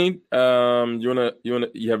 Channy,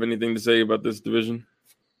 you have anything to say about this division?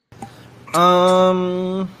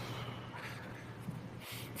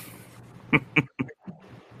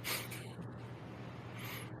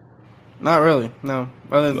 Not really, no.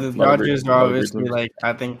 Other than the Dodgers are obviously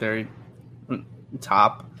I think they're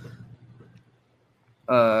top.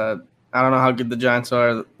 I don't know how good the Giants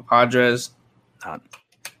are. The Padres. I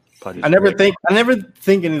never think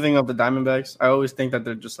anything of the Diamondbacks. I always think that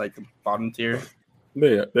they're just like the bottom tier.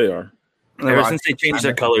 They are. Ever since they changed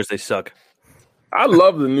their colors, they suck. I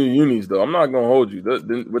love the new unis though. I'm not gonna hold you.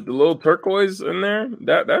 With the little turquoise in there,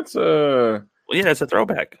 that's a that's a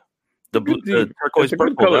throwback. The turquoise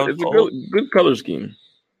purple. Color. It's a good color scheme.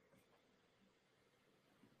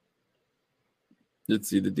 Let's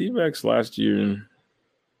see. The D-backs last year,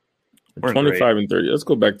 25 and 30. Let's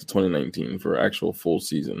go back to 2019 for actual full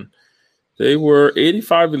season. They were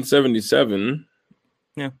 85 and 77.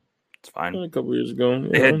 Yeah, it's fine. A couple years ago.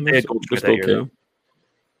 They had Goldschmidt that year,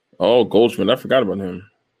 Oh, Goldschmidt. I forgot about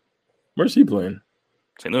him. Where's he playing?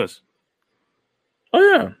 St. Louis. Oh,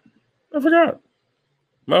 yeah. I forgot.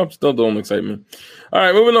 Well, still don't excite me. All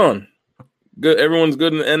right, moving on. Good. Everyone's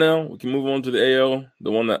good in the NL. We can move on to the AL,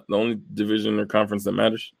 the only division or conference that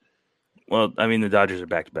matters. Well, I mean, the Dodgers are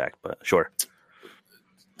back to back, but sure.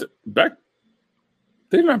 Back?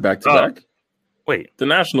 They're not back to back. Wait. The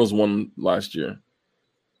Nationals won last year.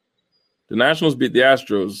 The Nationals beat the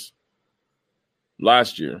Astros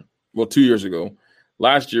last year. Well, 2 years ago.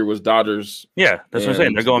 Last year was Dodgers. Yeah, that's what I'm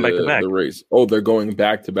saying. They're going back to back. The race. Oh, they're going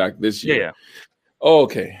back to back this year. Yeah. Oh,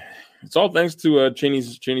 okay. It's all thanks to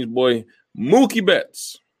Chaney's boy Mookie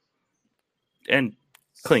Betts and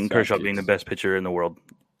Clayton Kershaw being the best pitcher in the world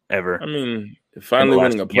ever. I mean, finally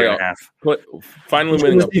winning a playoff. Finally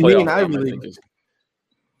winning a playoff game.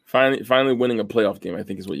 Finally winning a playoff game, I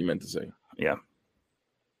think is what you meant to say. Yeah.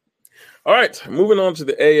 All right, moving on to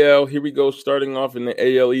the AL. Here we go. Starting off in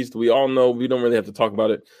the AL East, we all know we don't really have to talk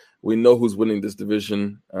about it. We know who's winning this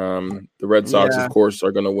division. The Red Sox, of course,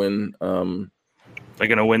 are going to win. They're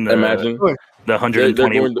going to win the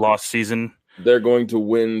 120 loss season. They're going to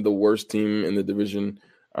win the worst team in the division.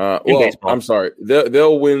 I'm sorry.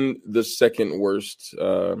 They'll win the second worst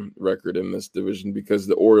record in this division because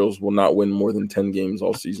the Orioles will not win more than 10 games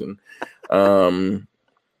all season. I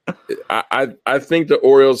think the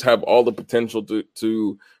Orioles have all the potential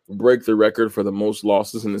to break the record for the most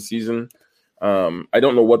losses in the season. I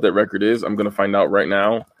don't know what that record is. I'm going to find out right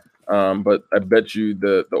now. But I bet you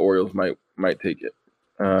the Orioles might take it.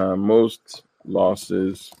 Most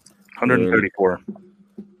losses. 134.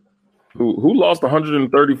 Who lost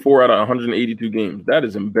 134 out of 182 games? That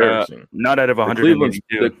is embarrassing. Not out of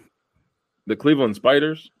 182. The Cleveland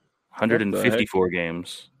Spiders? 154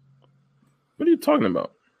 games. What are you talking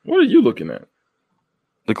about? What are you looking at?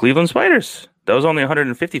 The Cleveland Spiders. That was only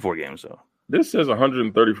 154 games, though. This says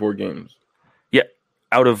 134 games. Yeah,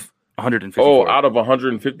 out of 154. Oh, out of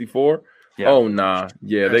 154? Yeah. Oh, nah.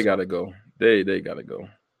 Yeah, they got to go. They got to go.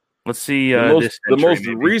 Let's see.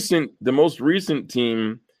 The most recent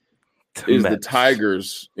team is the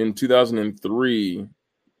Tigers in 2003.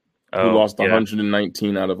 who lost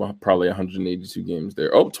 119 out of probably 182 games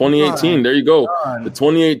there. Oh, 2018. There you go. The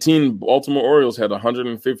 2018 Baltimore Orioles had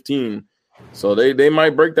 115. So they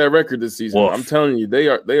might break that record this season. Woof. I'm telling you, they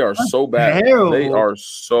are so bad. Terrible. They are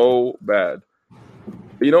so bad.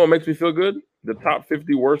 But you know what makes me feel good? The top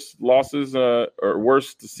 50 worst losses or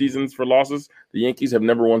worst seasons for losses, the Yankees have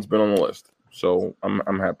never once been on the list. So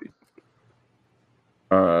I'm happy.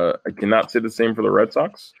 I cannot say the same for the Red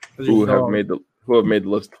Sox, who have made the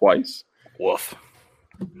list twice. Woof.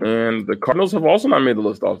 And the Cardinals have also not made the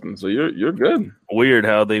list, Austin. So you're good. Weird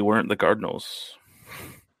how they weren't the Cardinals.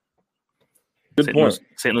 Good point.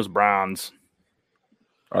 St. Louis Browns.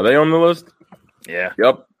 Are they on the list? Yeah.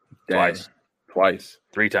 Yep. Twice.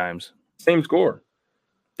 3 times. Same score.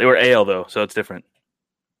 They were AL though, so it's different.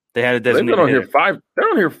 They had a designated. They've been on here 5. They're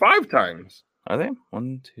on here 5 times. Are they?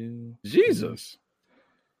 1, 2. Jesus.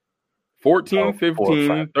 14, 15,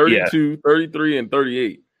 4, 32, 33, and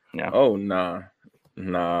 38. Yeah. Oh, nah,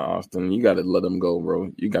 Austin. You got to let them go,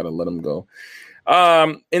 bro. You got to let them go.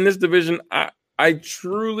 In this division, I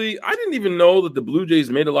didn't even know that the Blue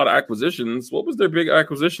Jays made a lot of acquisitions. What was their big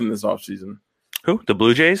acquisition this offseason? Who? The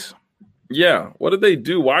Blue Jays? Yeah. What did they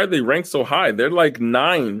do? Why are they ranked so high? They're like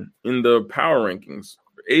 9 in the power rankings,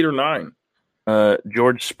 8 or 9.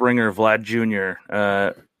 George Springer, Vlad Jr.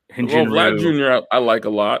 Vlad Jr. I like a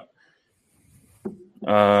lot.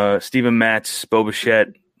 Steven Matz, Bo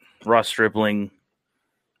Bichette, Ross Stripling,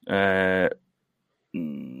 Lourdes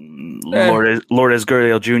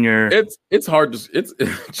Gurriel Jr. It's hard to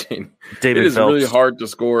David it is Phelps. really hard to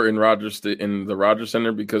score in the Rogers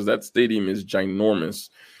Center because that stadium is ginormous.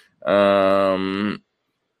 I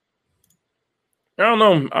don't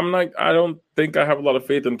know. I don't think I have a lot of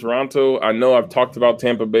faith in Toronto. I know I've talked about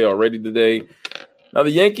Tampa Bay already today. Now,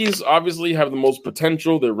 the Yankees obviously have the most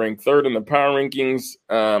potential. They're ranked 3rd in the power rankings.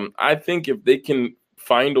 I think if they can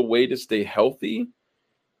find a way to stay healthy,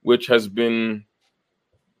 which has been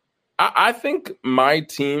 – I think my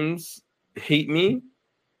teams hate me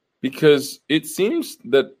because it seems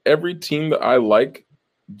that every team that I like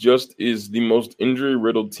just is the most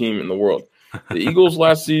injury-riddled team in the world. The Eagles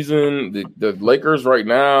last season, the Lakers right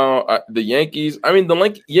now, the Yankees. I mean,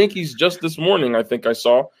 the Yankees just this morning, I think I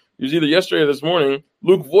saw – it was either yesterday or this morning.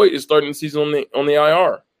 Luke Voigt is starting the season on the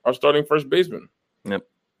IR, our starting first baseman. Yep.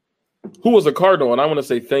 Who was a Cardinal, and I want to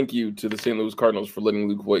say thank you to the St. Louis Cardinals for letting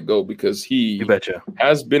Luke Voigt go because he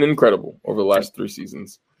has been incredible over the last 3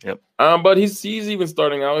 seasons. Yep. But he's even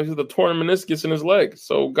starting out. He's with a torn meniscus in his leg,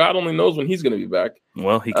 so God only knows when he's going to be back.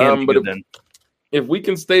 Well, he can't. But if we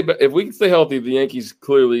can stay healthy, the Yankees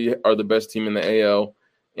clearly are the best team in the AL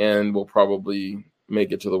and will probably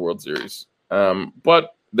make it to the World Series.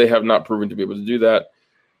 But they have not proven to be able to do that.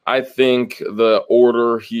 I think the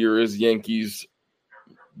order here is Yankees,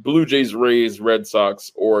 Blue Jays, Rays, Red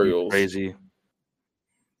Sox, Orioles. Crazy.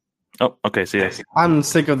 Oh, okay. See ya. I'm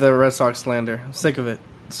sick of the Red Sox slander. I'm sick of it.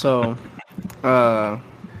 So, yeah.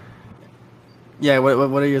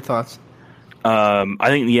 What are your thoughts? I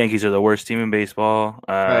think the Yankees are the worst team in baseball.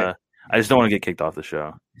 Right. I just don't want to get kicked off the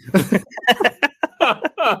show.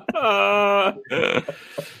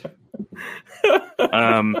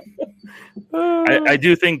 I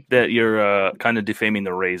do think that you're kind of defaming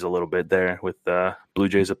the Rays a little bit there with Blue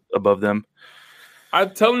Jays above them.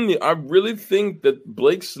 I'm telling you, I really think that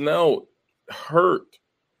Blake Snell hurt.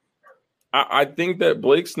 I think that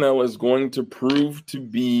Blake Snell is going to prove to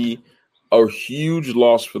be a huge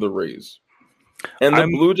loss for the Rays. And the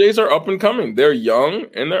Blue Jays are up and coming. They're young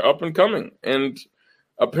and they're up and coming. And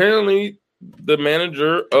apparently the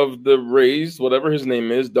manager of the Rays, whatever his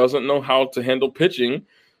name is, doesn't know how to handle pitching.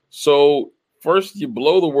 So first you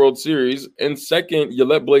blow the World Series, and second you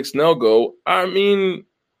let Blake Snell go. I mean,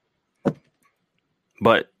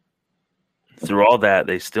 but through all that,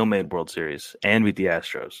 they still made World Series and beat the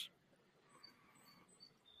Astros.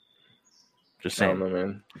 Just saying, I don't know,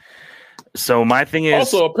 man. So my thing is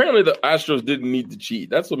also apparently the Astros didn't need to cheat.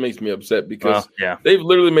 That's what makes me upset because they've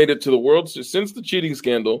literally made it to the World since the cheating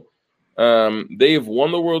scandal. They have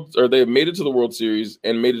won the World, or they have made it to the World Series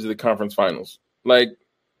and made it to the conference finals. Like,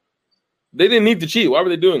 they didn't need to cheat. Why were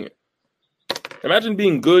they doing it? Imagine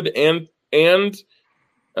being good and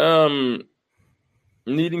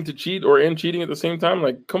needing to cheat and cheating at the same time.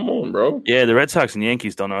 Like, come on, bro. Yeah, the Red Sox and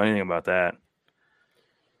Yankees don't know anything about that.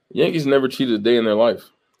 Yankees never cheated a day in their life.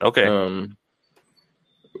 Okay. I've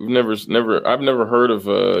never heard of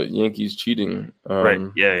Yankees cheating. Right.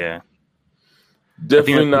 Yeah.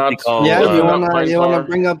 Definitely not. You want to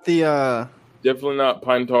bring up the definitely not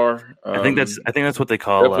pine tar. I think that's what they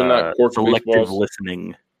call definitely not selective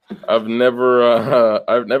listening. I've never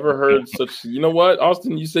heard such. You know what,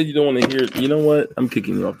 Austin? You said you don't want to hear. You know what? I'm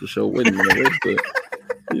kicking you off the show. Wait a minute.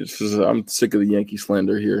 I'm sick of the Yankee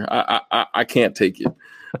slander here. I can't take it.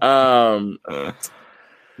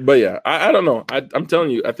 But yeah, I don't know. I'm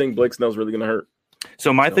telling you, I think Blake Snell's really going to hurt.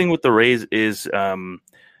 So my thing with the Rays is,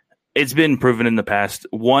 it's been proven in the past.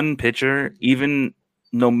 One pitcher, even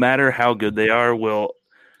no matter how good they are, will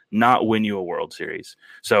not win you a World Series.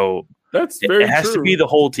 So that's very it has true. to be the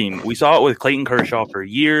whole team. We saw it with Clayton Kershaw for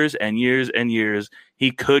years and years and years.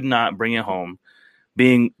 He could not bring it home,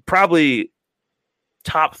 being probably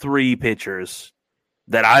top 3 pitchers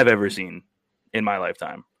that I've ever seen in my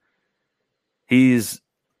lifetime. He's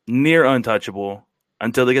near untouchable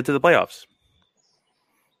until they get to the playoffs.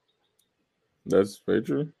 That's very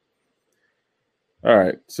true. All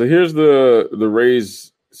right, so here's the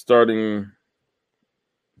Rays starting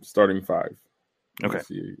 5. Okay. Let's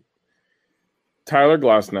see. Tyler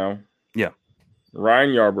Glasnow. Yeah. Ryan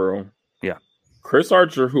Yarbrough. Yeah. Chris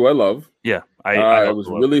Archer, who I love. Yeah. I was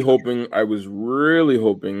really hoping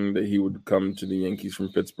that he would come to the Yankees from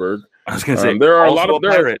Pittsburgh. I was going to say there are a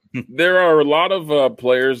lot of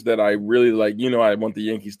players that I really like. You know, I want the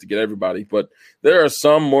Yankees to get everybody, but there are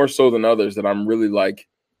some more so than others that I'm really like.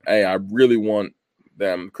 Hey, I really want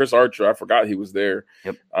them. Chris Archer, I forgot he was there.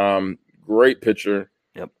 Yep. Great pitcher.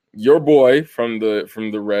 Yep. Your boy from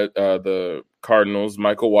the Cardinals,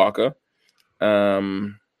 Michael Wacha.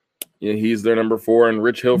 Yeah, he's their number 4, and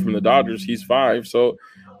Rich Hill from the Dodgers, he's 5. So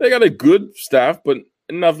they got a good staff, but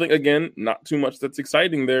nothing, again, not too much that's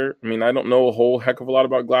exciting there. I mean, I don't know a whole heck of a lot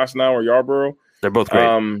about Glasnow or Yarbrough. They're both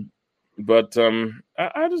great. But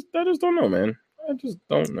I just don't know, man. I just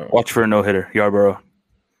don't know. Watch for a no-hitter, Yarbrough.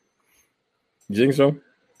 You think so?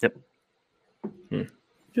 Yep.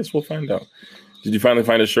 Guess we'll find out. Did you finally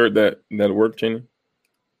find a shirt that worked, Channy?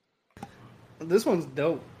 This one's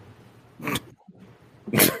dope.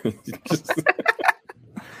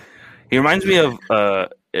 He reminds me of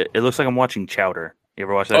it looks like I'm watching Chowder. You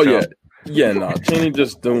ever watch that show? Yeah, no. Chaney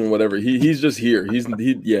just doing whatever. He's just here.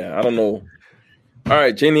 I don't know. All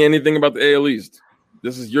right, Chaney, anything about the AL East?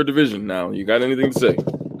 This is your division now. You got anything to say?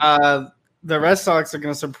 The Red Sox are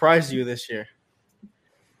going to surprise you this year.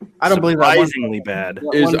 I don't believe that. Surprisingly bad.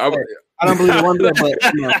 I don't believe one bit, but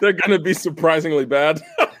no. They're going to be surprisingly bad.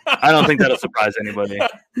 I don't think that'll surprise anybody.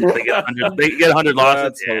 They get 100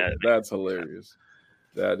 losses. That's hilarious.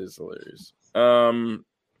 That is hilarious. All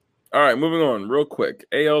right, moving on real quick.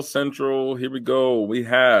 AL Central, here we go. We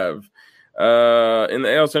have in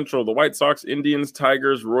the AL Central, the White Sox, Indians,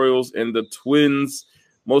 Tigers, Royals, and the Twins.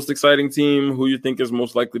 Most exciting team, who you think is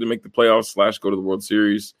most likely to make the playoffs / go to the World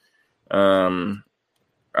Series? I'm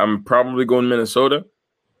probably going Minnesota.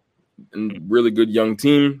 Really good young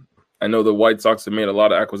team. I know the White Sox have made a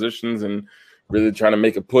lot of acquisitions and really trying to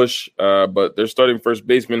make a push, but their starting first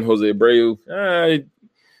baseman, Jose Abreu,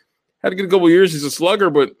 had a good couple of years. He's a slugger,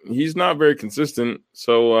 but he's not very consistent.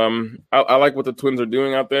 So I like what the Twins are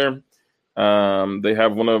doing out there. They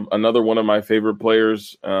have another one of my favorite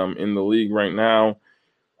players in the league right now.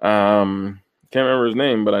 Can't remember his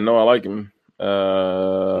name, but I know I like him.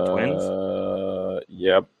 The Twins?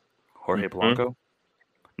 Yep. Jorge Polanco?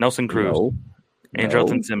 Nelson Cruz? No.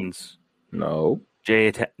 Andrelton Simmons? No.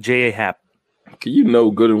 J.A. Happ? You know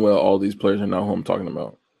good and well all these players are now who I'm talking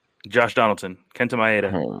about. Josh Donaldson? Kenta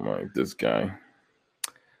Maeda? Oh, my, this guy.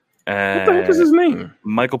 What the heck is his name?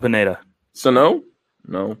 Michael Pineda? Sano?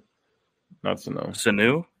 No. Not Sano.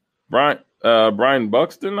 Sanu? Brian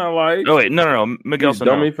Buxton, I like. Oh, wait. No. Miguel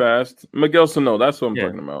Sano. Dummy fast. Miguel Sano, that's what I'm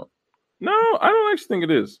talking about. No, I don't actually think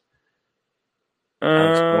it is. They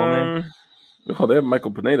have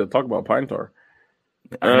Michael Pineda. Talk about Pine Tar.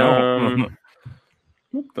 I know.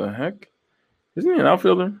 What the heck? Isn't he an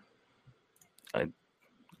outfielder?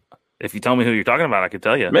 If you tell me who you're talking about, I could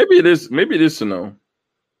tell you. Maybe it is Sano.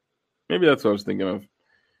 Maybe that's what I was thinking of.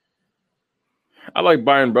 I like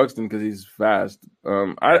Brian Buxton because he's fast.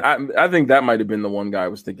 I think that might have been the one guy I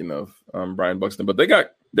was thinking of, Brian Buxton. But they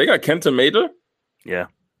got Kenta Maeda. Yeah.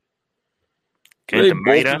 Kenta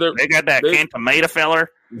Maeda. They got that Kenta Maeda feller.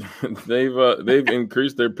 They've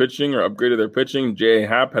increased their pitching or upgraded their pitching. J.A.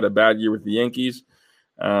 Happ had a bad year with the Yankees,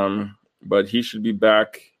 but he should be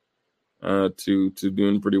back to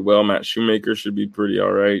doing pretty well. Matt Shoemaker should be pretty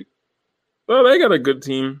all right. Well, they got a good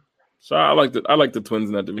team, so I like the Twins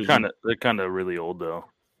in that division. They're kind of really old though.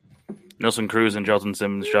 Nelson Cruz and Jelton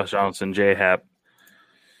Simmons, Josh Johnson, J.A. Happ.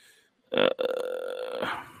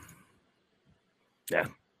 Yeah.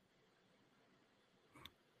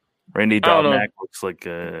 Randy Dobnak looks like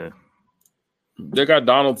they got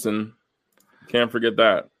Donaldson. Can't forget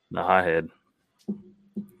that. The hothead.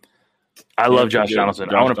 I love Josh forget Donaldson.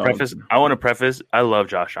 Josh Donaldson. I want to preface. I love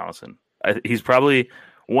Josh Donaldson. He's probably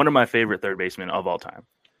one of my favorite third basemen of all time.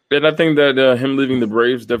 And I think that him leaving the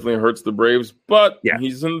Braves definitely hurts the Braves, but Yeah.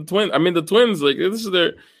 he's in the Twins. I mean, the Twins, like, this is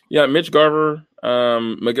their Mitch Garver,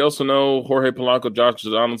 Miguel Sano, Jorge Polanco, Josh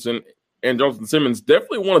Donaldson, and Jonathan Simmons.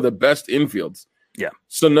 Definitely one of the best infields. Yeah.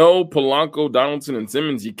 Sano, Polanco, Donaldson, and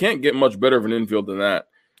Simmons. You can't get much better of an infield than that.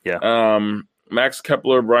 Yeah. Max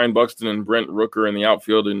Kepler, Brian Buxton, and Brent Rooker in the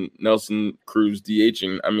outfield, and Nelson Cruz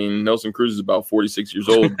DHing. I mean, Nelson Cruz is about 46 years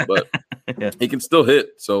old, but he can still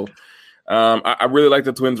hit. So I really like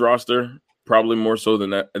the Twins roster, probably more so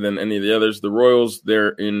than any of the others. The Royals,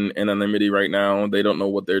 they're in anonymity right now. They don't know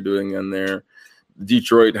what they're doing in there.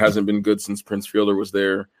 Detroit hasn't been good since Prince Fielder was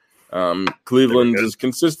there. Cleveland is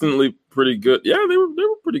consistently pretty good. Yeah, they were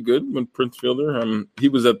pretty good when Prince Fielder. He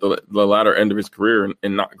was at the latter end of his career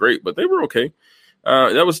and not great, but they were okay.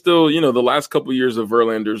 That was still, the last couple years of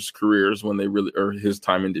Verlander's careers when his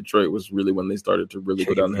time in Detroit was really when they started to really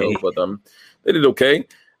go down the hill. But they did okay.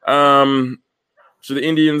 So the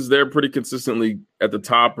Indians, they're pretty consistently at the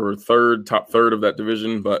top third of that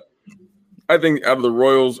division. But I think out of the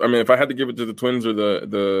Royals, I mean, if I had to give it to the Twins or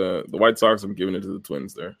the White Sox, I'm giving it to the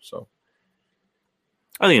Twins there. So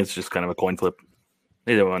I think it's just kind of a coin flip.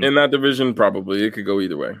 Either one. In that division, probably. It could go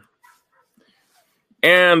either way.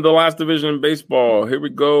 And the last division in baseball, here we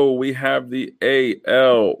go. We have the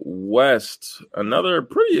AL West, another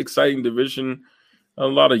pretty exciting division. A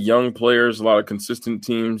lot of young players, a lot of consistent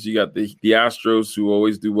teams. You got the Astros, who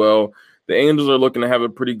always do well. The Angels are looking to have a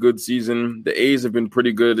pretty good season. The A's have been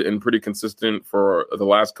pretty good and pretty consistent for the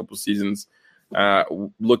last couple seasons.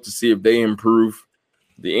 Look to see if they improve.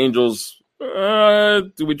 The Angels,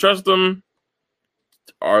 do we trust them?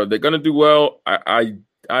 Are they going to do well?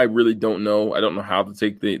 I really don't know. I don't know how to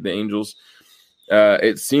take the Angels.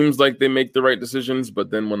 It seems like they make the right decisions, but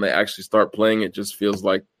then when they actually start playing, it just feels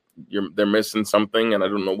like they're missing something, and I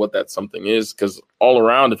don't know what that something is, because all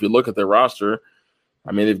around, if you look at their roster,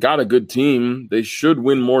 I mean, they've got a good team. They should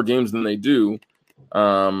win more games than they do.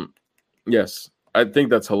 Yes, I think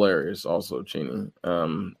that's hilarious also, Channy.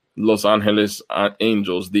 Los Angeles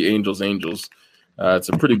Angels, the Angels. It's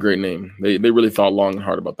a pretty great name. They really thought long and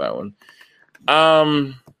hard about that one.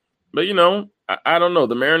 But I don't know.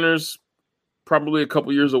 The Mariners probably a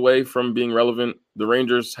couple years away from being relevant. The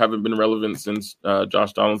Rangers haven't been relevant since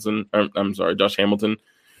Josh Hamilton.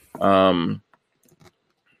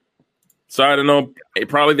 So I don't know.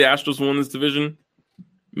 Probably the Astros will win this division.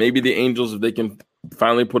 Maybe the Angels, if they can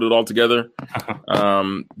finally put it all together.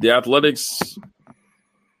 The Athletics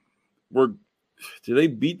did they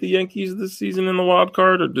beat the Yankees this season in the wild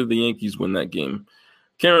card, or did the Yankees win that game?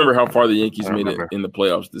 Can't remember how far the Yankees made it in the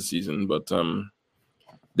playoffs this season, but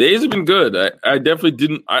the A's have been good. I definitely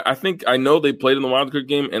didn't. I think I know they played in the wild card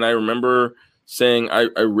game, and I remember saying I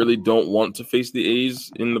really don't want to face the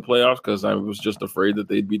A's in the playoffs because I was just afraid that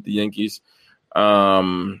they'd beat the Yankees. But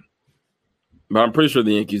I'm pretty sure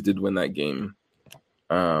the Yankees did win that game.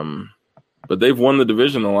 But they've won the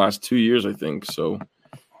division the last 2 years, I think. So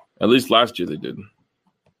at least last year they did.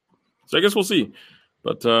 So I guess we'll see.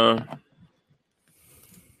 But I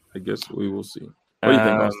guess we will see. What do you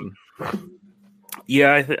think, Austin?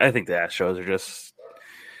 Yeah, I think the Astros are just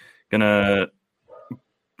gonna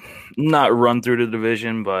not run through the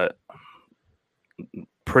division, but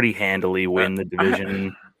pretty handily win the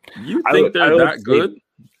division. You think they're that good?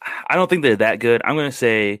 I don't think they're that good. I'm gonna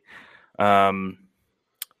say probably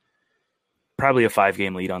a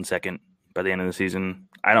 5-game lead on second by the end of the season.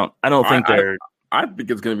 I don't think they're. I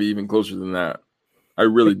think it's gonna be even closer than that. I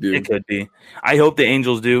really do. It could be. I hope the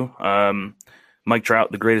Angels do. Mike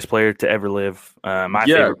Trout, the greatest player to ever live. My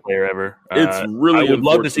favorite player ever. It's really. I would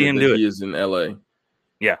love to see him do it. He is in LA.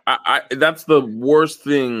 Yeah, that's the worst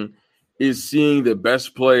thing is seeing the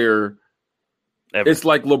best player. Ever. It's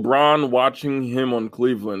like LeBron watching him on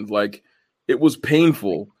Cleveland. Like, it was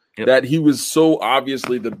painful that he was so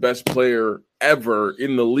obviously the best player ever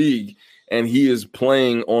in the league, and he is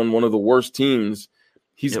playing on one of the worst teams.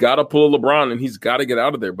 He's got to pull a LeBron, and he's got to get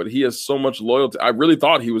out of there. But he has so much loyalty. I really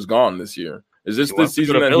thought he was gone this year. Is this the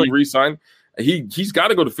season that he re-signed? He's got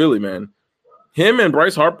to go to Philly, man. Him and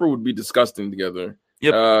Bryce Harper would be disgusting together.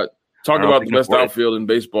 Yep. Talk about the best outfield in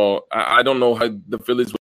baseball. I don't know how the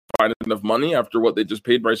Phillies would find enough money after what they just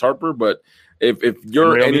paid Bryce Harper. But if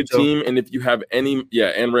you're any team, and if you have any,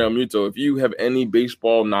 and Real Muto, if you have any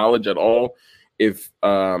baseball knowledge at all, if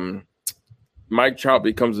Mike Trout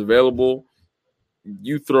becomes available,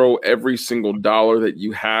 you throw every single dollar that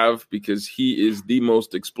you have, because he is the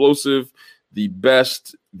most explosive, the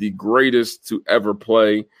best, the greatest to ever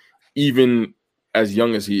play, even as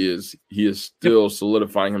young as he is still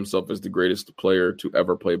solidifying himself as the greatest player to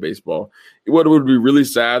ever play baseball. What would be really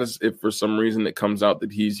sad is if for some reason it comes out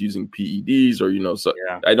that he's using PEDs or,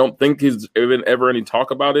 I don't think he's ever any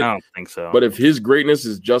talk about it. I don't think so. But if his greatness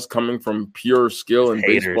is just coming from pure skill and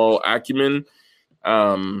baseball acumen,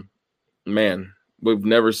 man, we've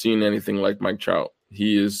never seen anything like Mike Trout.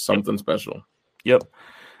 He is something special. Yep.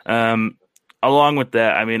 Along with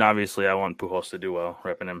that, I mean, obviously I want Pujols to do well,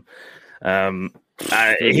 repping him.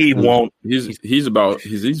 He won't. He's about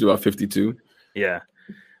 52. Yeah.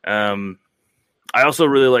 I also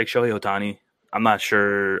really like Shohei Ohtani. I'm not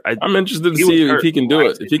sure. I'm interested to see if he can do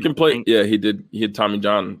it. If he can play. Yeah, he did. He had Tommy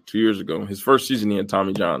John 2 years ago. His first season, he had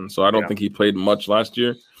Tommy John. So I don't think he played much last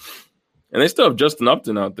year. And they still have Justin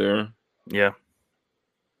Upton out there. Yeah.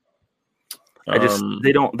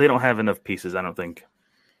 They don't have enough pieces, I don't think.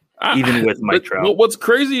 Even with Mike Trout. But what's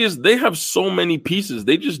crazy is they have so many pieces.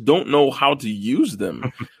 They just don't know how to use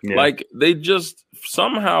them. Like they just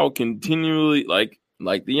somehow continually, like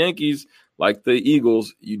the Yankees, like the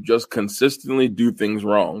Eagles, you just consistently do things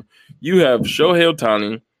wrong. You have Shohei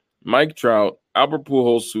Ohtani, Mike Trout, Albert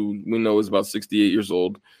Pujols, who we know is about 68 years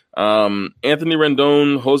old, Anthony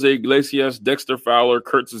Rendon, Jose Iglesias, Dexter Fowler,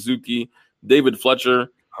 Kurt Suzuki, David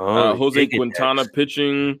Fletcher, Jose Quintana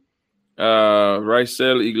pitching,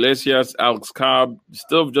 Raisel Iglesias, Alex Cobb,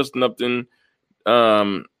 still Justin Upton.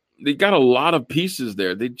 They got a lot of pieces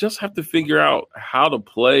there. They just have to figure out how to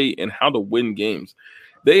play and how to win games.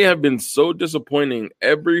 They have been so disappointing.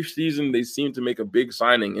 Every season they seem to make a big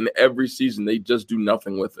signing, and every season they just do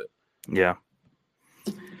nothing with it. Yeah.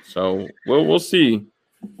 So we'll see.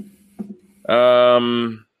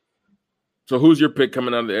 So who's your pick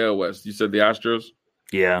coming out of the AL West? You said the Astros?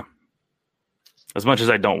 Yeah. As much as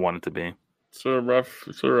I don't want it to be. It's a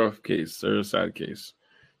rough case. It's a sad case.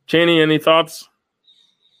 Channy, any thoughts?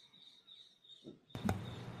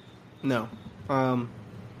 No.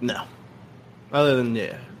 No. Other than are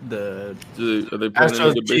they playing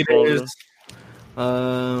Astros cheaters.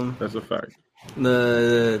 That's a fact.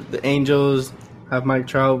 The Angels have Mike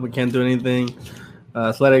Trout. We can't do anything.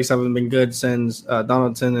 Athletics haven't been good since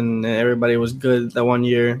Donaldson and everybody was good that 1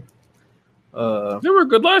 year. They were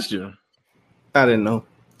good last year. I didn't know.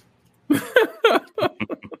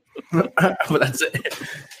 But that's it.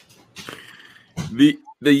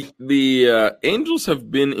 The Angels have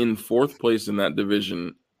been in fourth place in that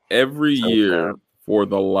division every year for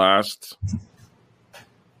the last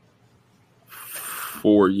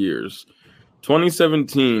 4 years.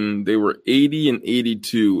 2017, they were 80 and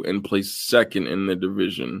 82 and placed second in the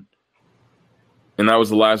division. And that was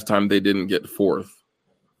the last time they didn't get fourth.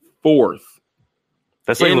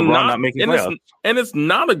 That's like LeBron not making playoffs. And it's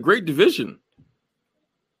not a great division.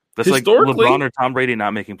 That's like LeBron or Tom Brady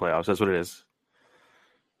not making playoffs. That's what it is.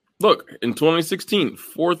 Look, in 2016,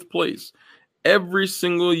 fourth place. Every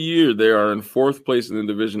single year they are in fourth place in the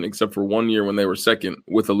division except for 1 year when they were second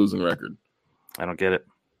with a losing record. I don't get it.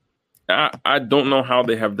 I don't know how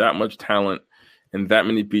they have that much talent and that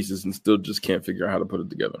many pieces and still just can't figure out how to put it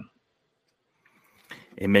together.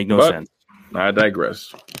 It makes no sense. I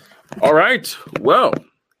digress. All right. Well,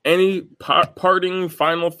 any parting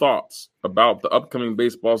final thoughts about the upcoming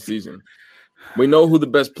baseball season? We know who the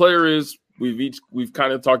best player is. We've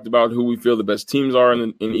kind of talked about who we feel the best teams are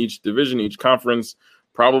in each division, each conference.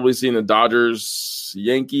 Probably seeing the Dodgers,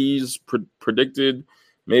 Yankees predicted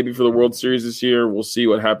maybe for the World Series this year. We'll see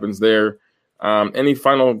what happens there. Any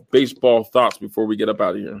final baseball thoughts before we get up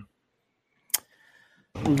out of here?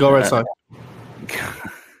 Go Red Sox.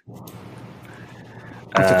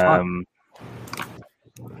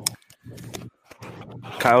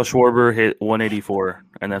 Kyle Schwarber hit 184,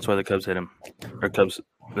 and that's why the Cubs hit him.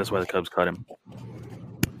 That's why the Cubs cut him.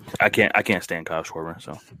 I can't stand Kyle Schwarber,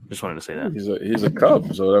 so just wanted to say that. He's a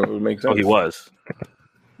Cub, so that would make sense. Oh, he was.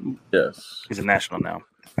 Yes. He's a national now.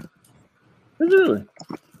 Is he really?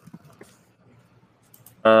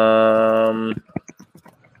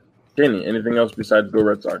 Kenny, anything else besides go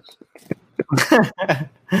Red Sox?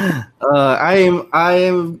 I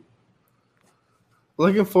am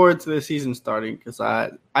looking forward to the season starting because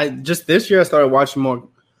I just this year I started watching more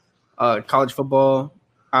college football.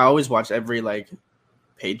 I always watch every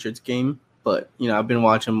Patriots game, but I've been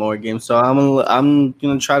watching more games, so I'm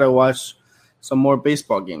gonna try to watch some more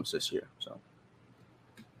baseball games this year. So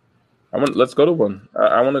let's go to one.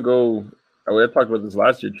 I want to go. I talked about this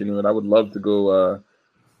last year, Chino, and I would love to go.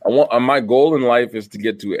 My goal in life is to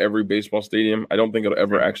get to every baseball stadium. I don't think it'll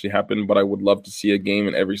ever actually happen, but I would love to see a game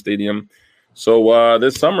in every stadium. So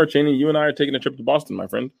this summer, Chaney, you and I are taking a trip to Boston, my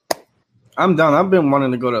friend. I'm down. I've been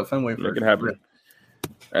wanting to go to Fenway. Make it happen.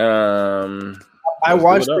 I Let's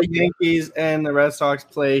watched do it the Yankees and the Red Sox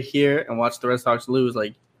play here and watched the Red Sox lose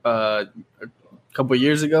like a couple of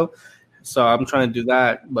years ago. So I'm trying to do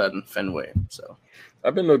that, but in Fenway. So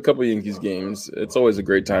I've been to a couple of Yankees games. It's always a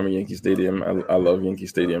great time at Yankee Stadium. I love Yankee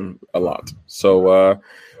Stadium a lot. So,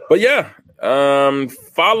 but yeah,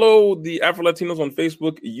 follow the Afro Latinos on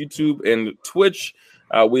Facebook, YouTube, and Twitch.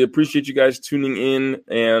 We appreciate you guys tuning in,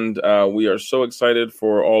 and we are so excited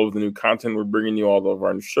for all of the new content we're bringing you, all of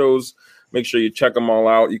our new shows. Make sure you check them all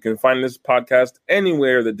out. You can find this podcast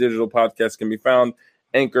anywhere that digital podcasts can be found: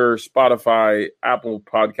 Anchor, Spotify, Apple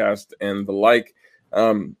Podcast, and the like.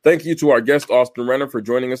 Thank you to our guest, Austin Renner, for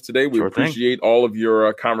joining us today. We appreciate all of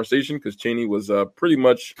your conversation, because Chaney was pretty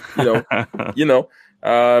much, they're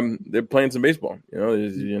playing some baseball.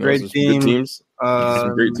 Great team. Good teams,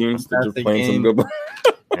 some great teams. They're just playing some good ball.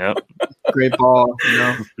 Yep. Great ball.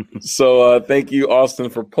 So thank you, Austin,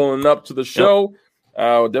 for pulling up to the show.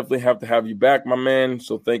 We'll definitely have to have you back, my man.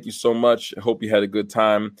 So thank you so much. I hope you had a good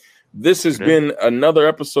time. This has been another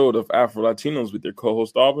episode of Afro Latinos with your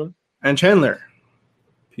co-host Aubyn and Chandler.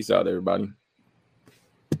 Peace out, everybody.